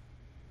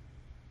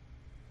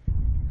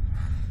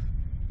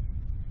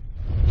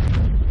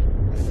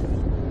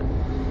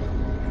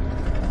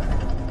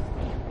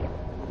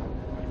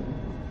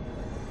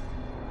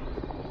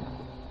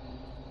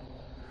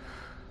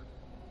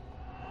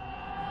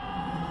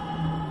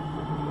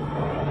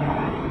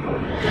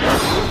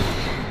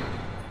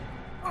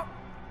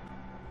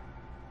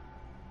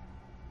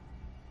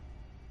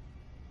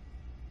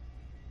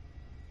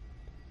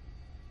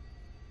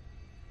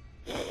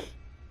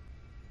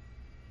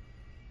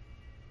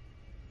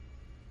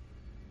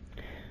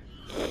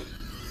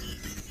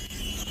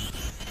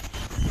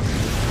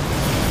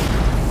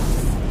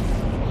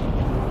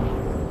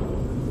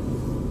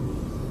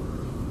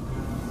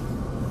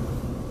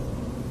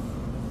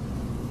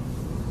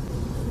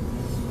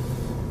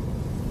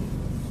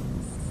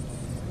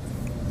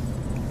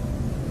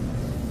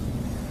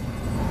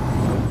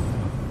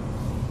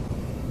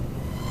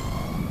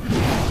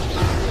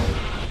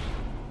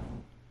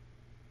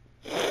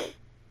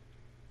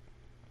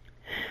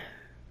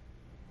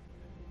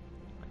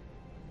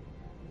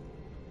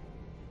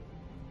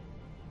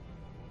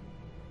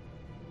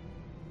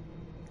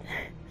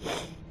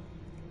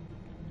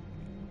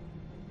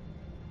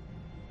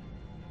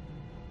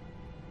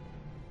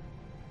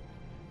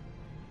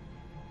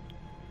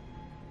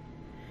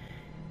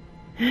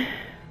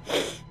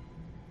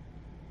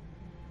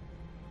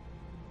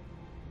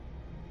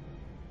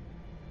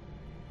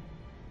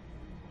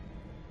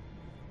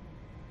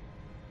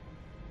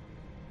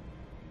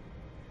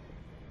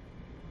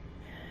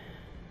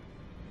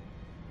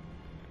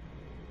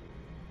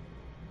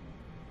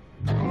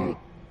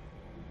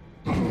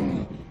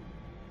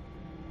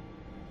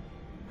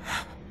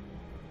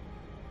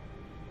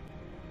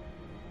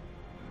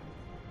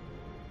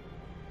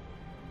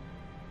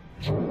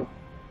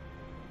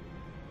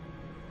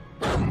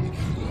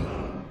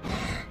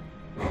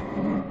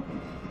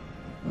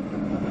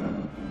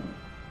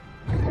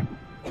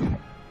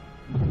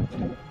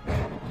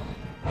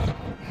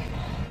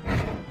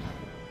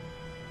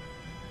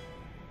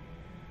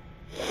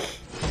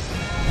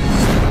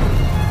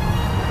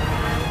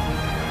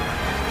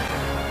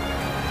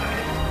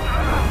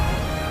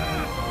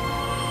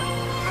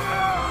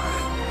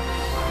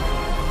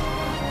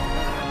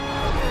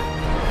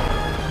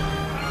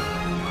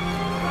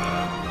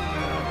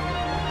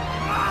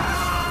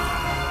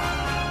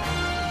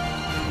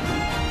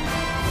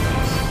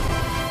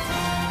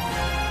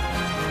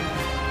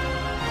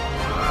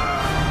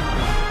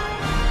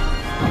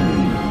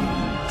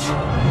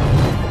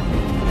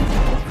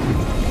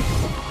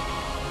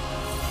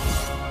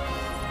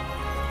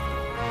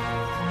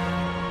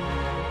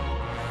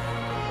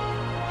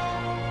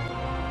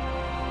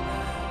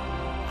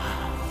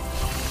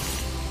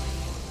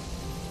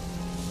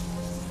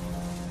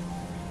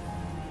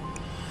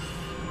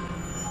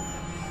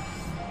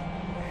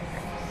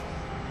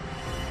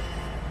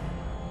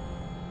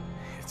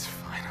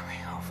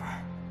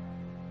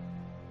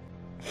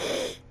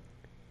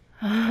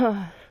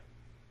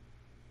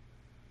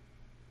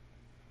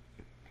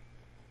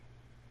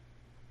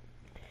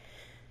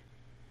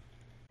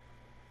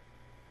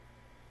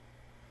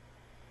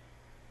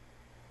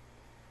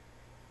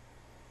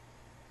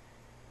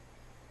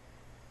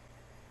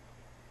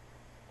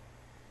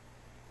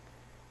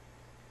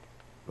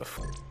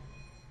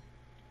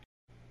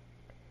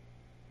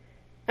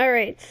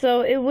 Alright,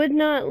 so it would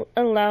not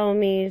allow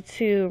me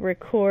to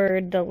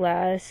record the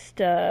last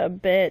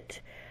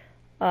bit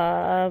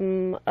of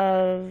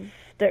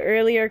the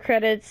earlier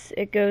credits.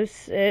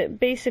 It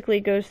basically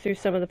goes through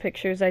some of the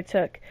pictures I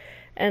took,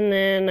 and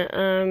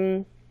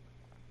then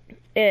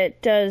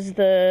it does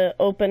the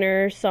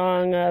opener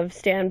song of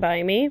Stand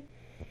By Me,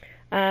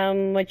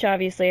 which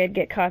obviously I'd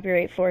get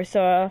copyright for,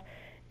 so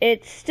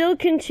it still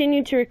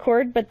continued to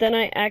record, but then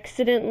I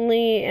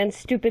accidentally and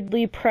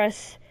stupidly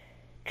press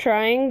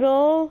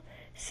triangle,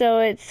 so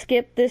it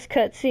skipped this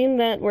cutscene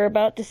that we're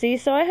about to see,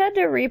 so I had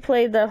to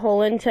replay the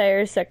whole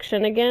entire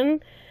section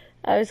again.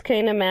 I was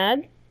kind of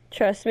mad,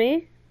 trust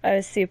me, I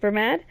was super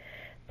mad,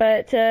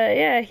 but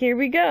yeah, here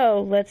we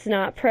go. Let's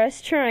not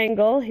press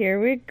triangle, here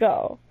we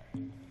go.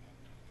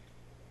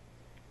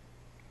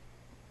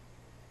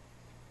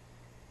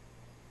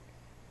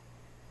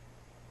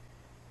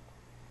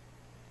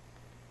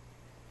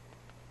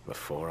 The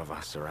four of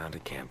us around a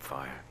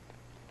campfire.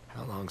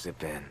 How long's it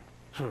been?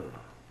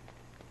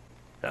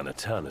 An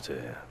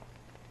eternity.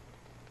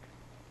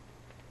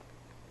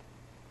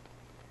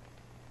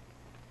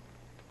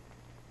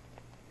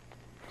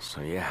 So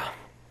yeah.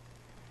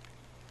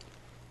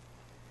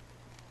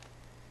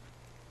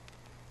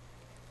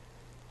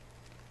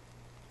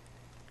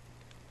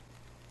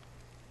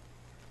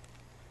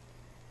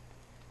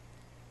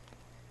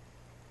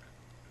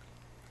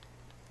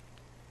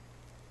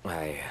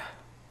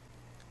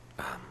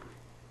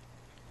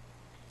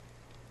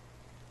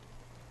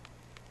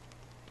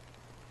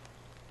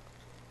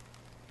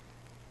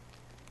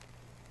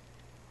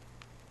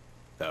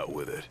 Out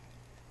with it.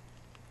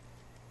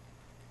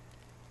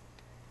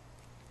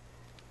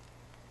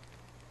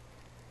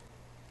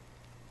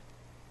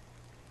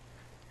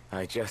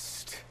 I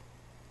just...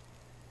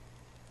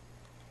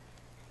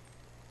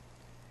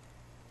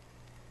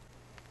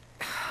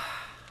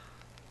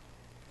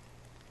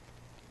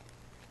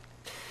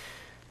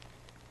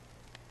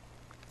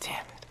 Damn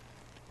it.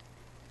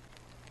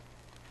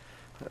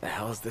 What the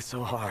hell is this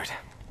so hard?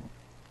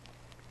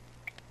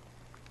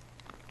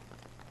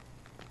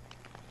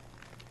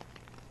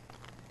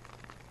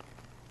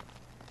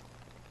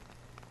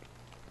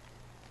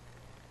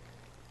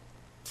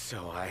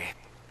 So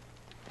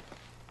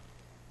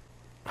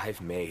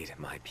I've made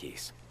my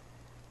peace.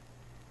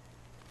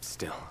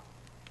 Still,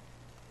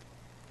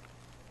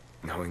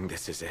 knowing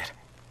this is it,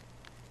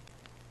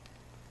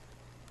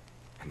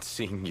 and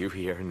seeing you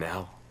here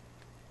now,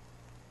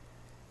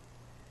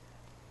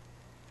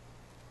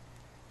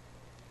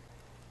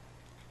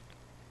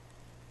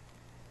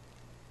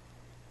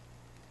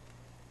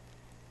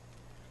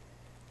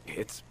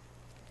 it's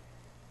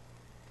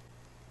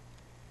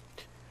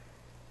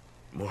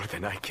more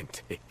than I can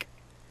take.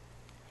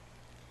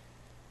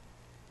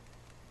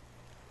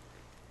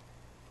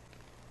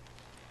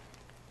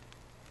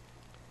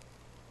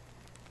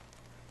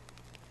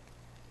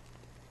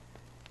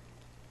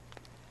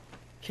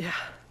 Yeah.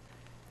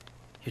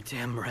 You're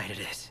damn right it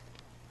is.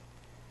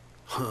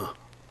 Huh.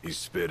 He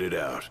spit it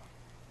out.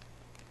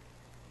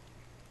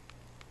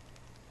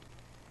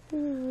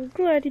 Oh,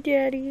 Glad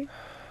Daddy.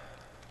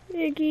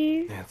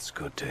 Iggy. It's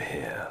good to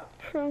hear.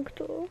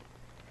 Prompto.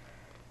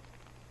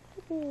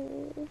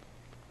 Oh.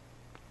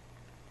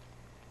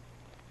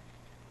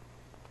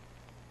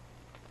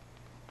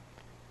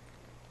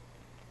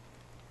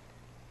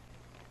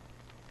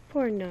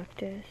 Poor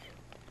Noctis.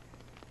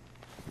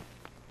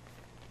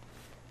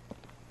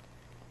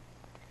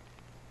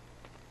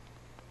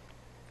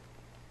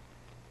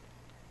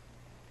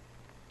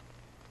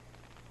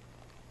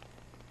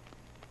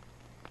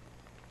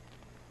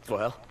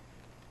 Well,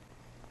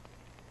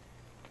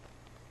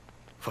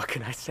 what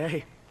can I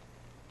say?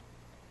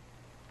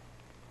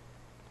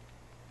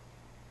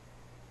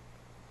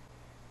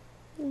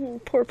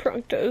 Poor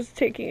Prompto's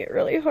taking it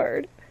really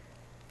hard.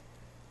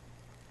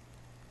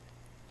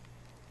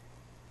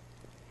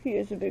 He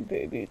is a big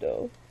baby,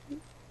 though.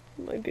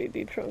 My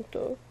baby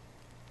Prompto.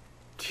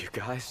 You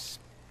guys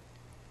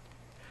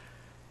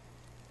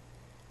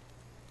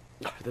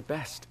are the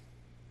best.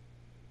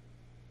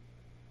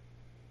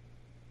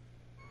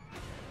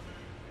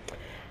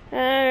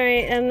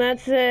 Alright, and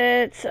that's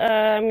it.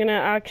 I'm gonna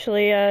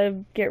actually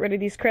get rid of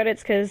these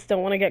credits because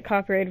don't want to get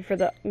copyrighted for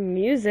the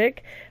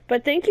music.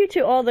 But thank you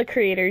to all the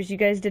creators. You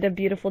guys did a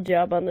beautiful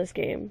job on this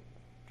game.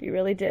 You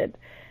really did.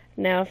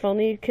 Now, if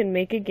only you can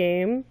make a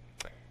game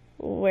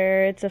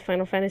where it's a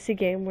Final Fantasy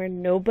game where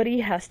nobody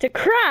has to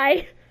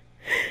cry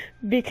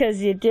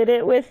because you did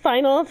it with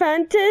Final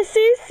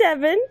Fantasy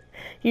VII,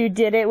 you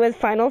did it with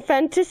Final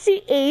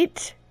Fantasy VIII,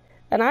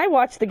 and I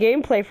watched the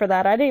gameplay for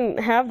that. I didn't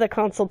have the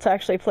console to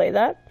actually play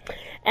that.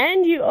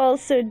 And you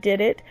also did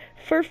it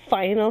for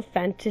Final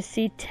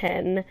Fantasy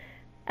X,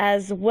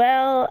 as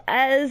well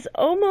as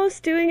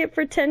almost doing it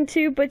for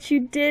 10-2, but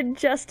you did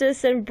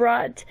justice and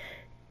brought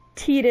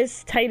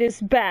Titus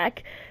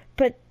back.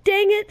 But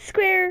dang it,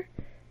 Square,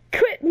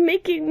 quit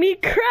making me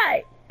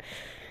cry.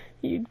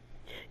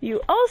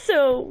 You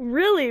also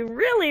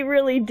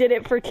really did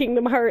it for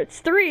Kingdom Hearts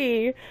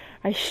 3.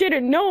 I should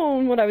have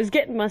known what I was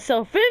getting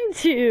myself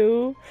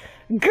into.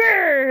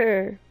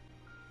 Grrr!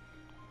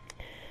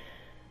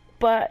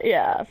 But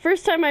yeah,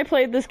 first time I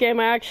played this game,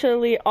 I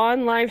actually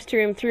on live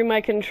stream through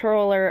my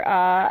controller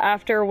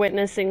after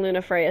witnessing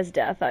Lunafreya's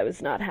death. I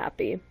was not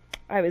happy.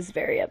 I was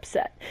very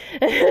upset.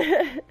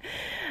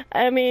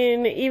 I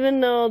mean, even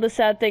though the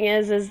sad thing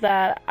is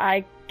that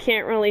I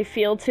can't really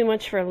feel too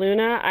much for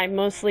Luna, I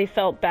mostly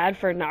felt bad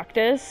for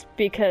Noctis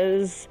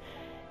because,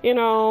 you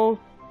know,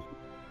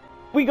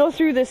 we go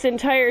through this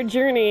entire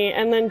journey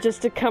and then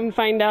just to come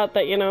find out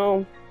that, you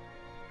know,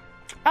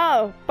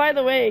 oh, by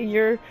the way,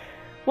 your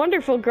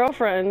wonderful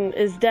girlfriend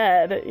is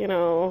dead, you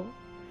know.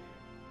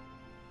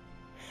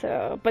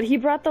 So, but he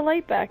brought the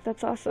light back.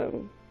 That's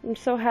awesome. I'm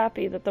so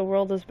happy that the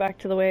world is back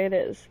to the way it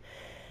is.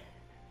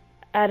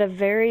 At a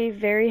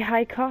very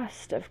high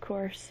cost, of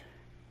course.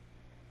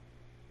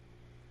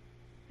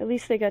 At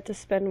least they got to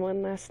spend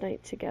one last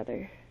night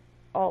together.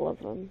 All of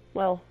them.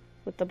 Well,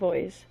 with the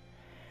boys.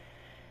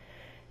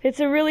 It's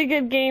a really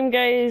good game,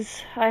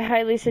 guys. I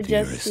highly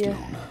suggest you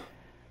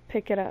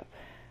pick it up.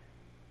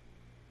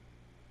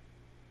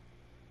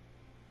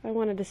 I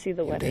wanted to see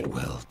the wedding. You did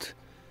well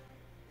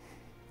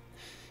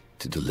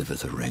to deliver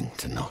the ring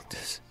to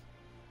Noctis.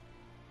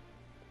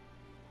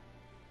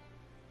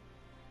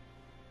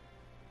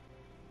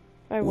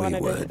 I We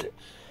wanted would, it.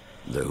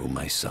 though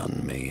my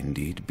son may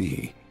indeed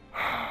be.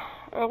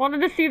 I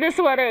wanted to see this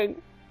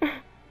wedding.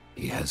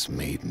 He has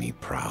made me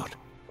proud.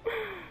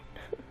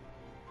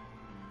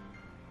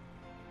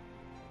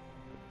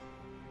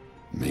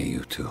 May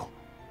you too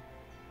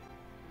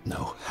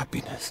know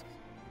happiness.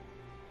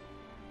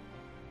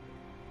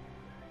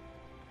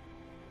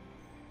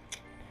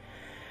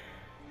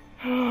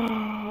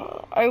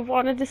 I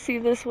wanted to see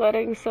this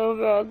wedding so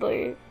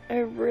badly. I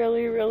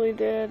really, really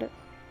did.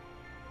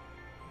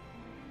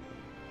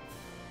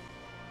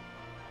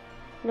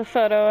 The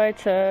photo I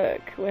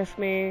took with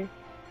me.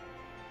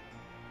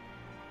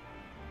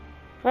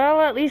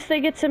 Well, at least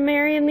they get to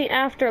marry in the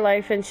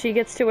afterlife, and she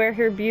gets to wear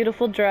her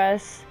beautiful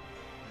dress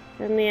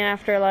in the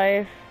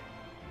afterlife.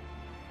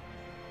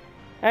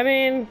 I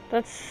mean,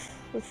 that's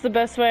the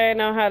best way I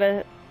know how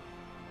to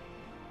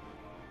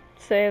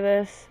say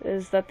this,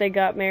 is that they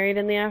got married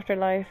in the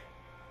afterlife.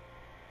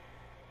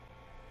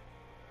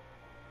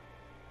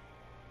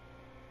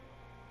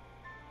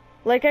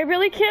 Like, I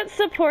really can't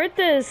support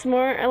this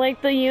more.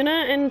 Like, the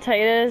Yuna and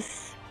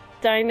Titus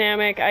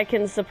dynamic I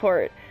can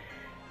support.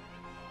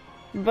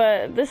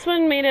 But this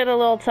one made it a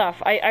little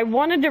tough. I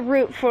wanted to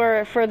root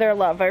for their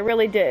love. I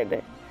really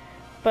did.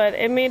 But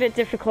it made it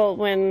difficult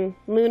when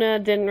Luna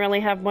didn't really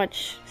have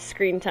much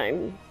screen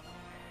time.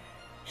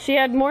 She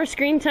had more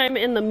screen time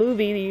in the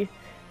movie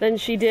than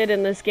she did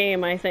in this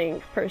game, I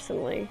think,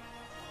 personally.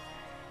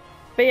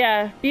 But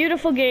yeah,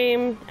 beautiful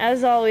game.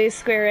 As always,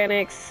 Square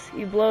Enix,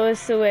 you blow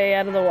us away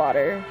out of the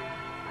water.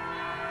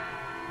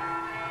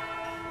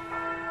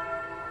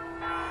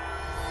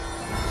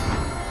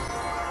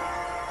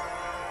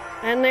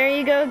 And there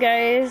you go,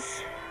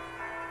 guys.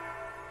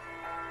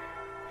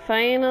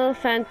 Final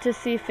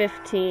Fantasy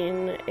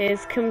 15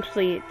 is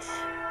complete.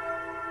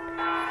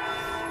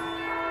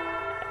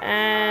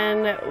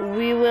 And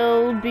we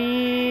will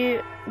be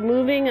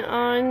moving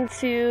on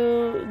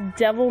to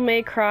Devil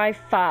May Cry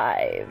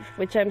 5,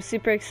 which I'm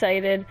super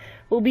excited.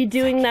 We'll be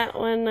doing that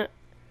one.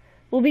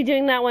 We'll be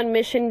doing that one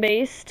mission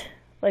based,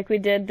 like we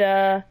did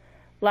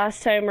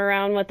last time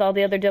around with all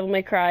the other Devil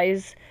May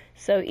Cries.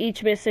 So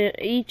each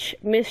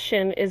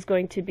mission is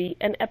going to be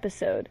an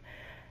episode.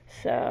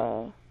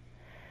 So,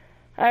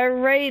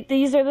 alright,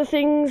 these are the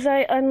things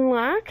I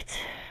unlocked.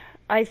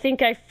 I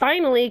think I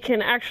finally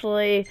can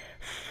actually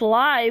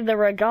fly the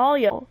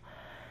Regalia.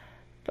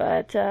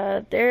 But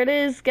there it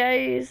is,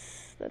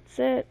 guys. That's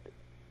it.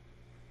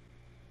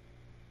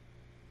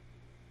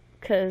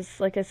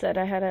 Because, like I said,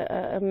 I had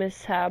a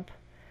mishap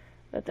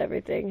with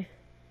everything.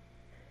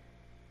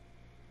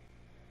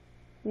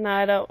 No,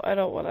 I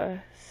don't want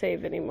to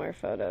save any more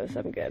photos.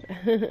 I'm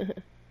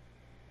good.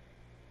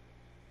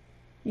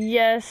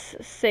 Yes,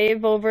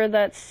 save over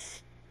that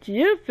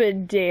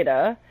stupid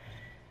data.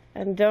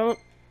 And don't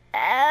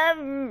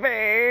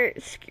ever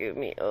screw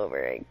me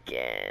over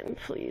again.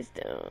 Please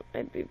don't.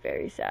 I'd be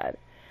very sad.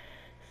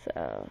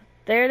 So,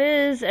 there it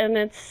is, and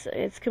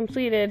it's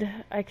completed.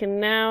 I can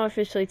now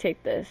officially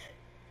take this.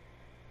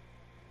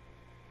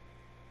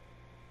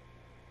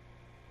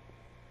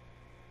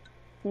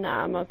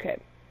 Nah, I'm okay.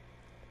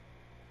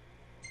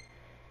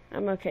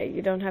 I'm okay.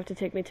 You don't have to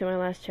take me to my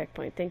last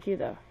checkpoint. Thank you,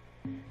 though.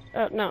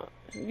 Oh, no.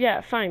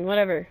 Yeah, fine.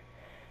 Whatever.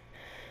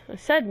 I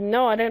said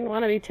no, I didn't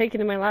want to be taken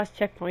to my last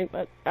checkpoint,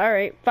 but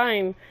alright,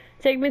 fine.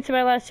 Take me to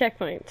my last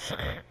checkpoint.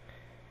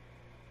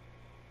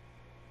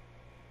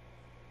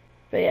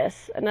 But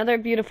yes, another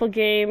beautiful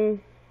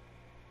game.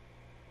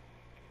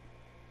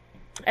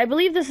 I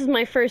believe this is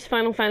my first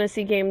Final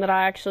Fantasy game that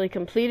I actually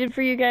completed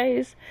for you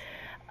guys.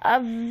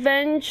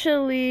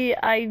 Eventually,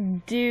 I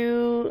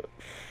do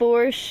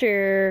for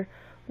sure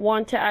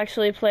want to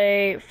actually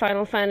play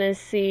Final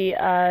Fantasy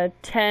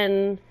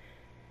X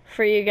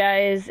for you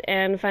guys,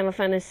 and Final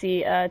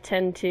Fantasy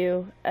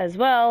X-2 as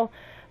well,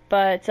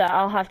 but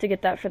I'll have to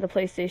get that for the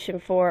PlayStation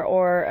 4,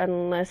 or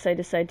unless I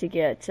decide to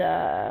get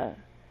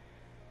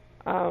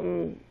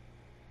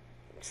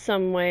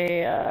some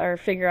way, or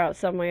figure out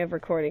some way of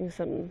recording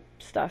some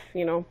stuff,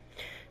 you know.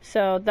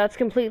 So that's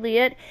completely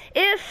it.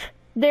 If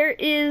there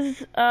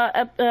is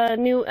a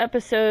new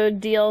episode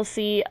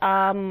DLC,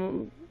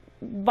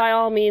 by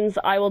all means,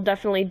 I will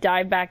definitely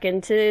dive back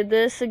into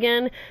this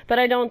again, but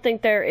I don't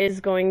think there is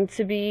going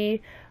to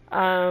be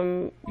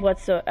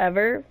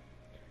whatsoever.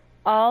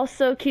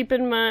 Also, keep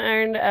in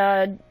mind,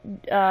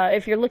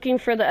 if you're looking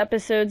for the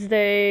episodes,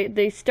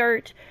 they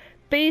start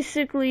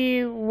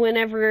basically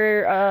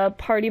whenever a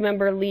party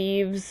member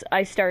leaves.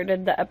 I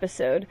started the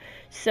episode.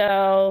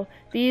 So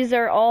these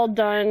are all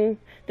done.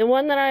 The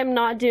one that I'm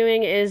not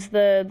doing is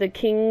the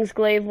King's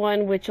Glaive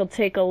one, which will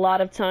take a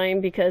lot of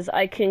time because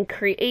I can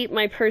create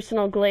my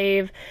personal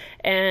glaive,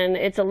 and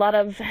it's a lot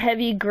of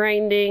heavy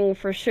grinding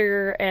for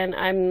sure, and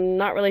I'm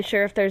not really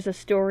sure if there's a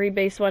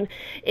story-based one.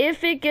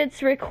 If it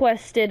gets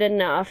requested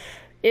enough,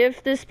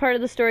 if this part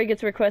of the story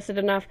gets requested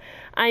enough,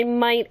 I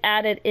might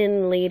add it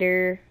in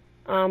later,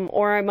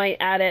 or I might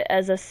add it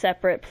as a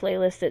separate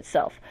playlist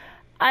itself.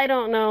 I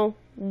don't know.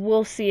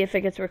 We'll see if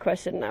it gets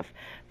requested enough.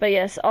 But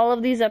yes, all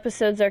of these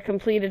episodes are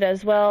completed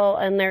as well,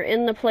 and they're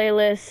in the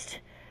playlist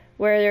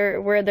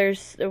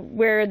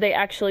where they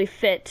actually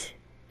fit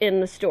in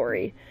the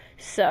story.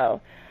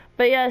 So,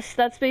 but yes,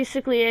 that's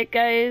basically it,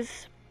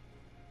 guys.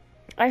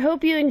 I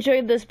hope you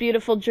enjoyed this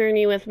beautiful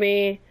journey with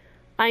me.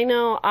 I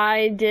know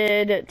I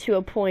did to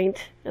a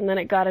point, and then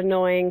it got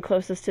annoying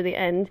closest to the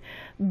end.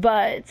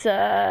 But,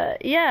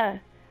 yeah,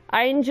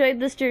 I enjoyed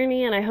this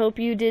journey, and I hope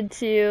you did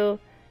too.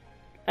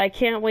 I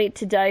can't wait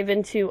to dive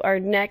into our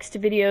next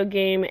video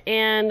game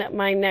and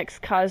my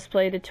next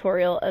cosplay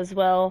tutorial as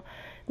well.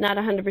 Not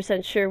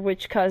 100% sure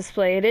which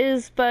cosplay it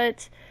is,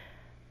 but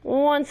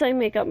once I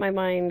make up my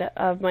mind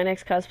of my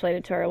next cosplay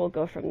tutorial, we'll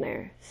go from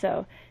there.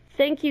 So,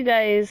 thank you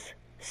guys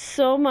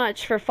so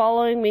much for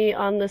following me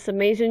on this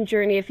amazing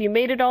journey. If you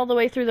made it all the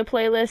way through the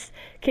playlist,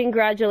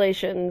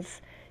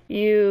 congratulations.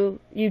 You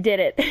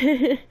did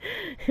it.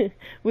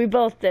 We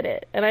both did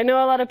it. And I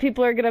know a lot of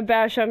people are gonna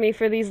bash on me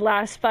for these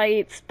last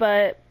fights,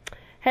 but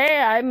hey,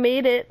 I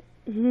made it.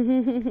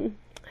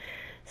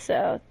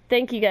 So,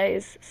 thank you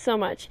guys so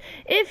much.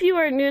 If you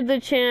are new to the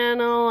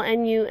channel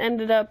and you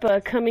ended up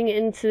coming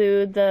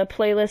into the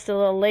playlist a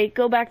little late,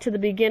 go back to the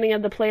beginning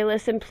of the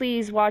playlist and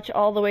please watch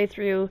all the way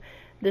through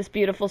this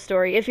beautiful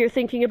story. If you're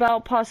thinking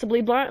about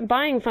possibly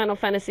buying Final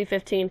Fantasy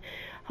 15,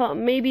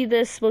 maybe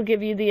this will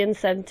give you the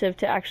incentive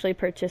to actually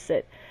purchase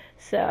it.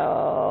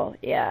 So,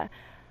 yeah.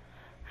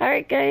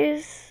 Alright,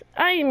 guys.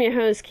 I am your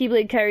host,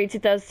 Keyblade Kairi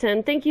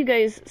 2010. Thank you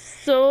guys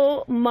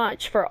so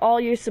much for all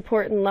your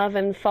support and love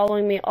and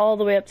following me all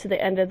the way up to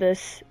the end of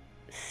this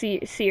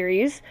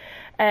series.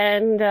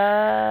 And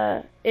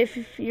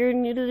if you're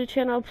new to the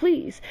channel,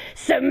 please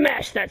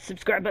smash that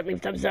subscribe button, leave a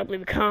thumbs up,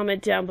 leave a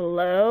comment down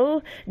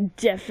below.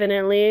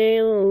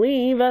 Definitely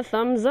leave a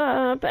thumbs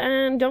up,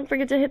 and don't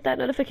forget to hit that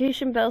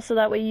notification bell so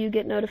that way you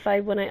get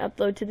notified when I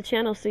upload to the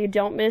channel so you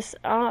don't miss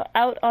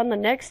out on the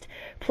next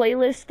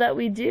playlist that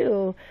we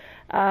do.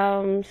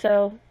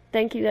 So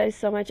thank you guys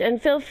so much, and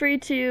feel free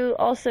to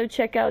also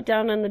check out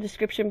down in the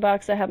description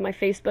box. I have my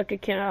Facebook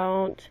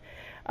account,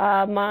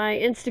 my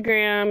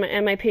Instagram,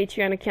 and my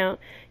Patreon account.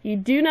 You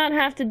do not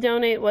have to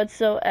donate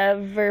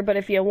whatsoever, but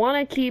if you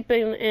want to keep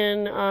in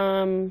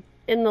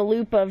the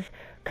loop of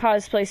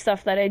cosplay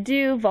stuff that I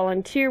do,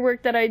 volunteer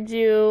work that I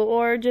do,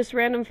 or just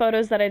random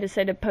photos that I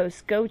decide to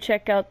post, go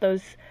check out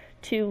those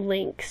 2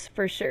 links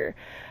for sure.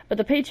 But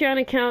the Patreon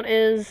account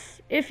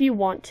is if you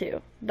want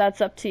to. That's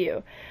up to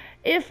you.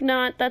 If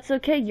not, that's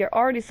okay. You're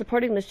already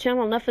supporting this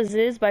channel enough as it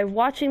is by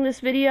watching this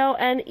video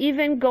and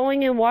even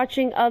going and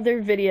watching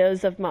other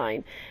videos of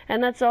mine.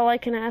 And that's all I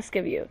can ask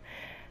of you.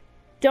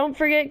 Don't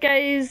forget,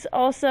 guys,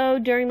 also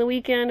during the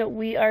weekend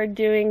we are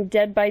doing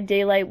Dead by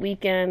Daylight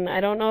weekend.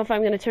 I don't know if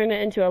I'm going to turn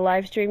it into a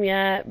live stream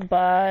yet,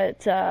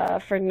 but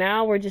for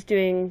now we're just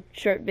doing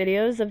short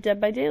videos of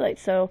Dead by Daylight.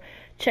 So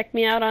check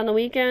me out on the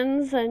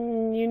weekends,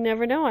 and you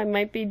never know, I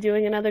might be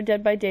doing another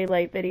Dead by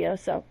Daylight video.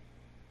 So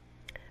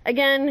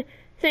again,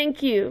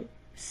 thank you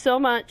so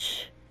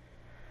much,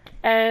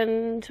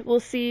 and we'll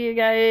see you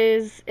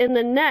guys in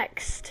the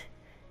next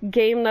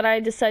game that I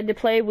decide to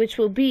play, which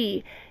will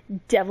be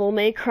Devil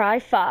May Cry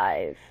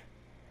 5.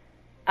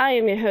 I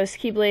am your host,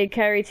 Keyblade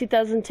Kairi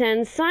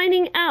 2010,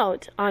 signing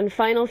out on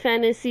Final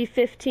Fantasy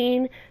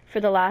 15 for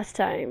the last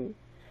time.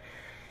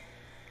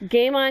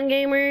 Game on,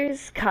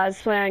 gamers.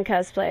 Cosplay on,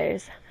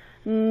 cosplayers.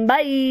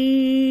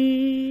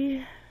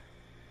 Bye!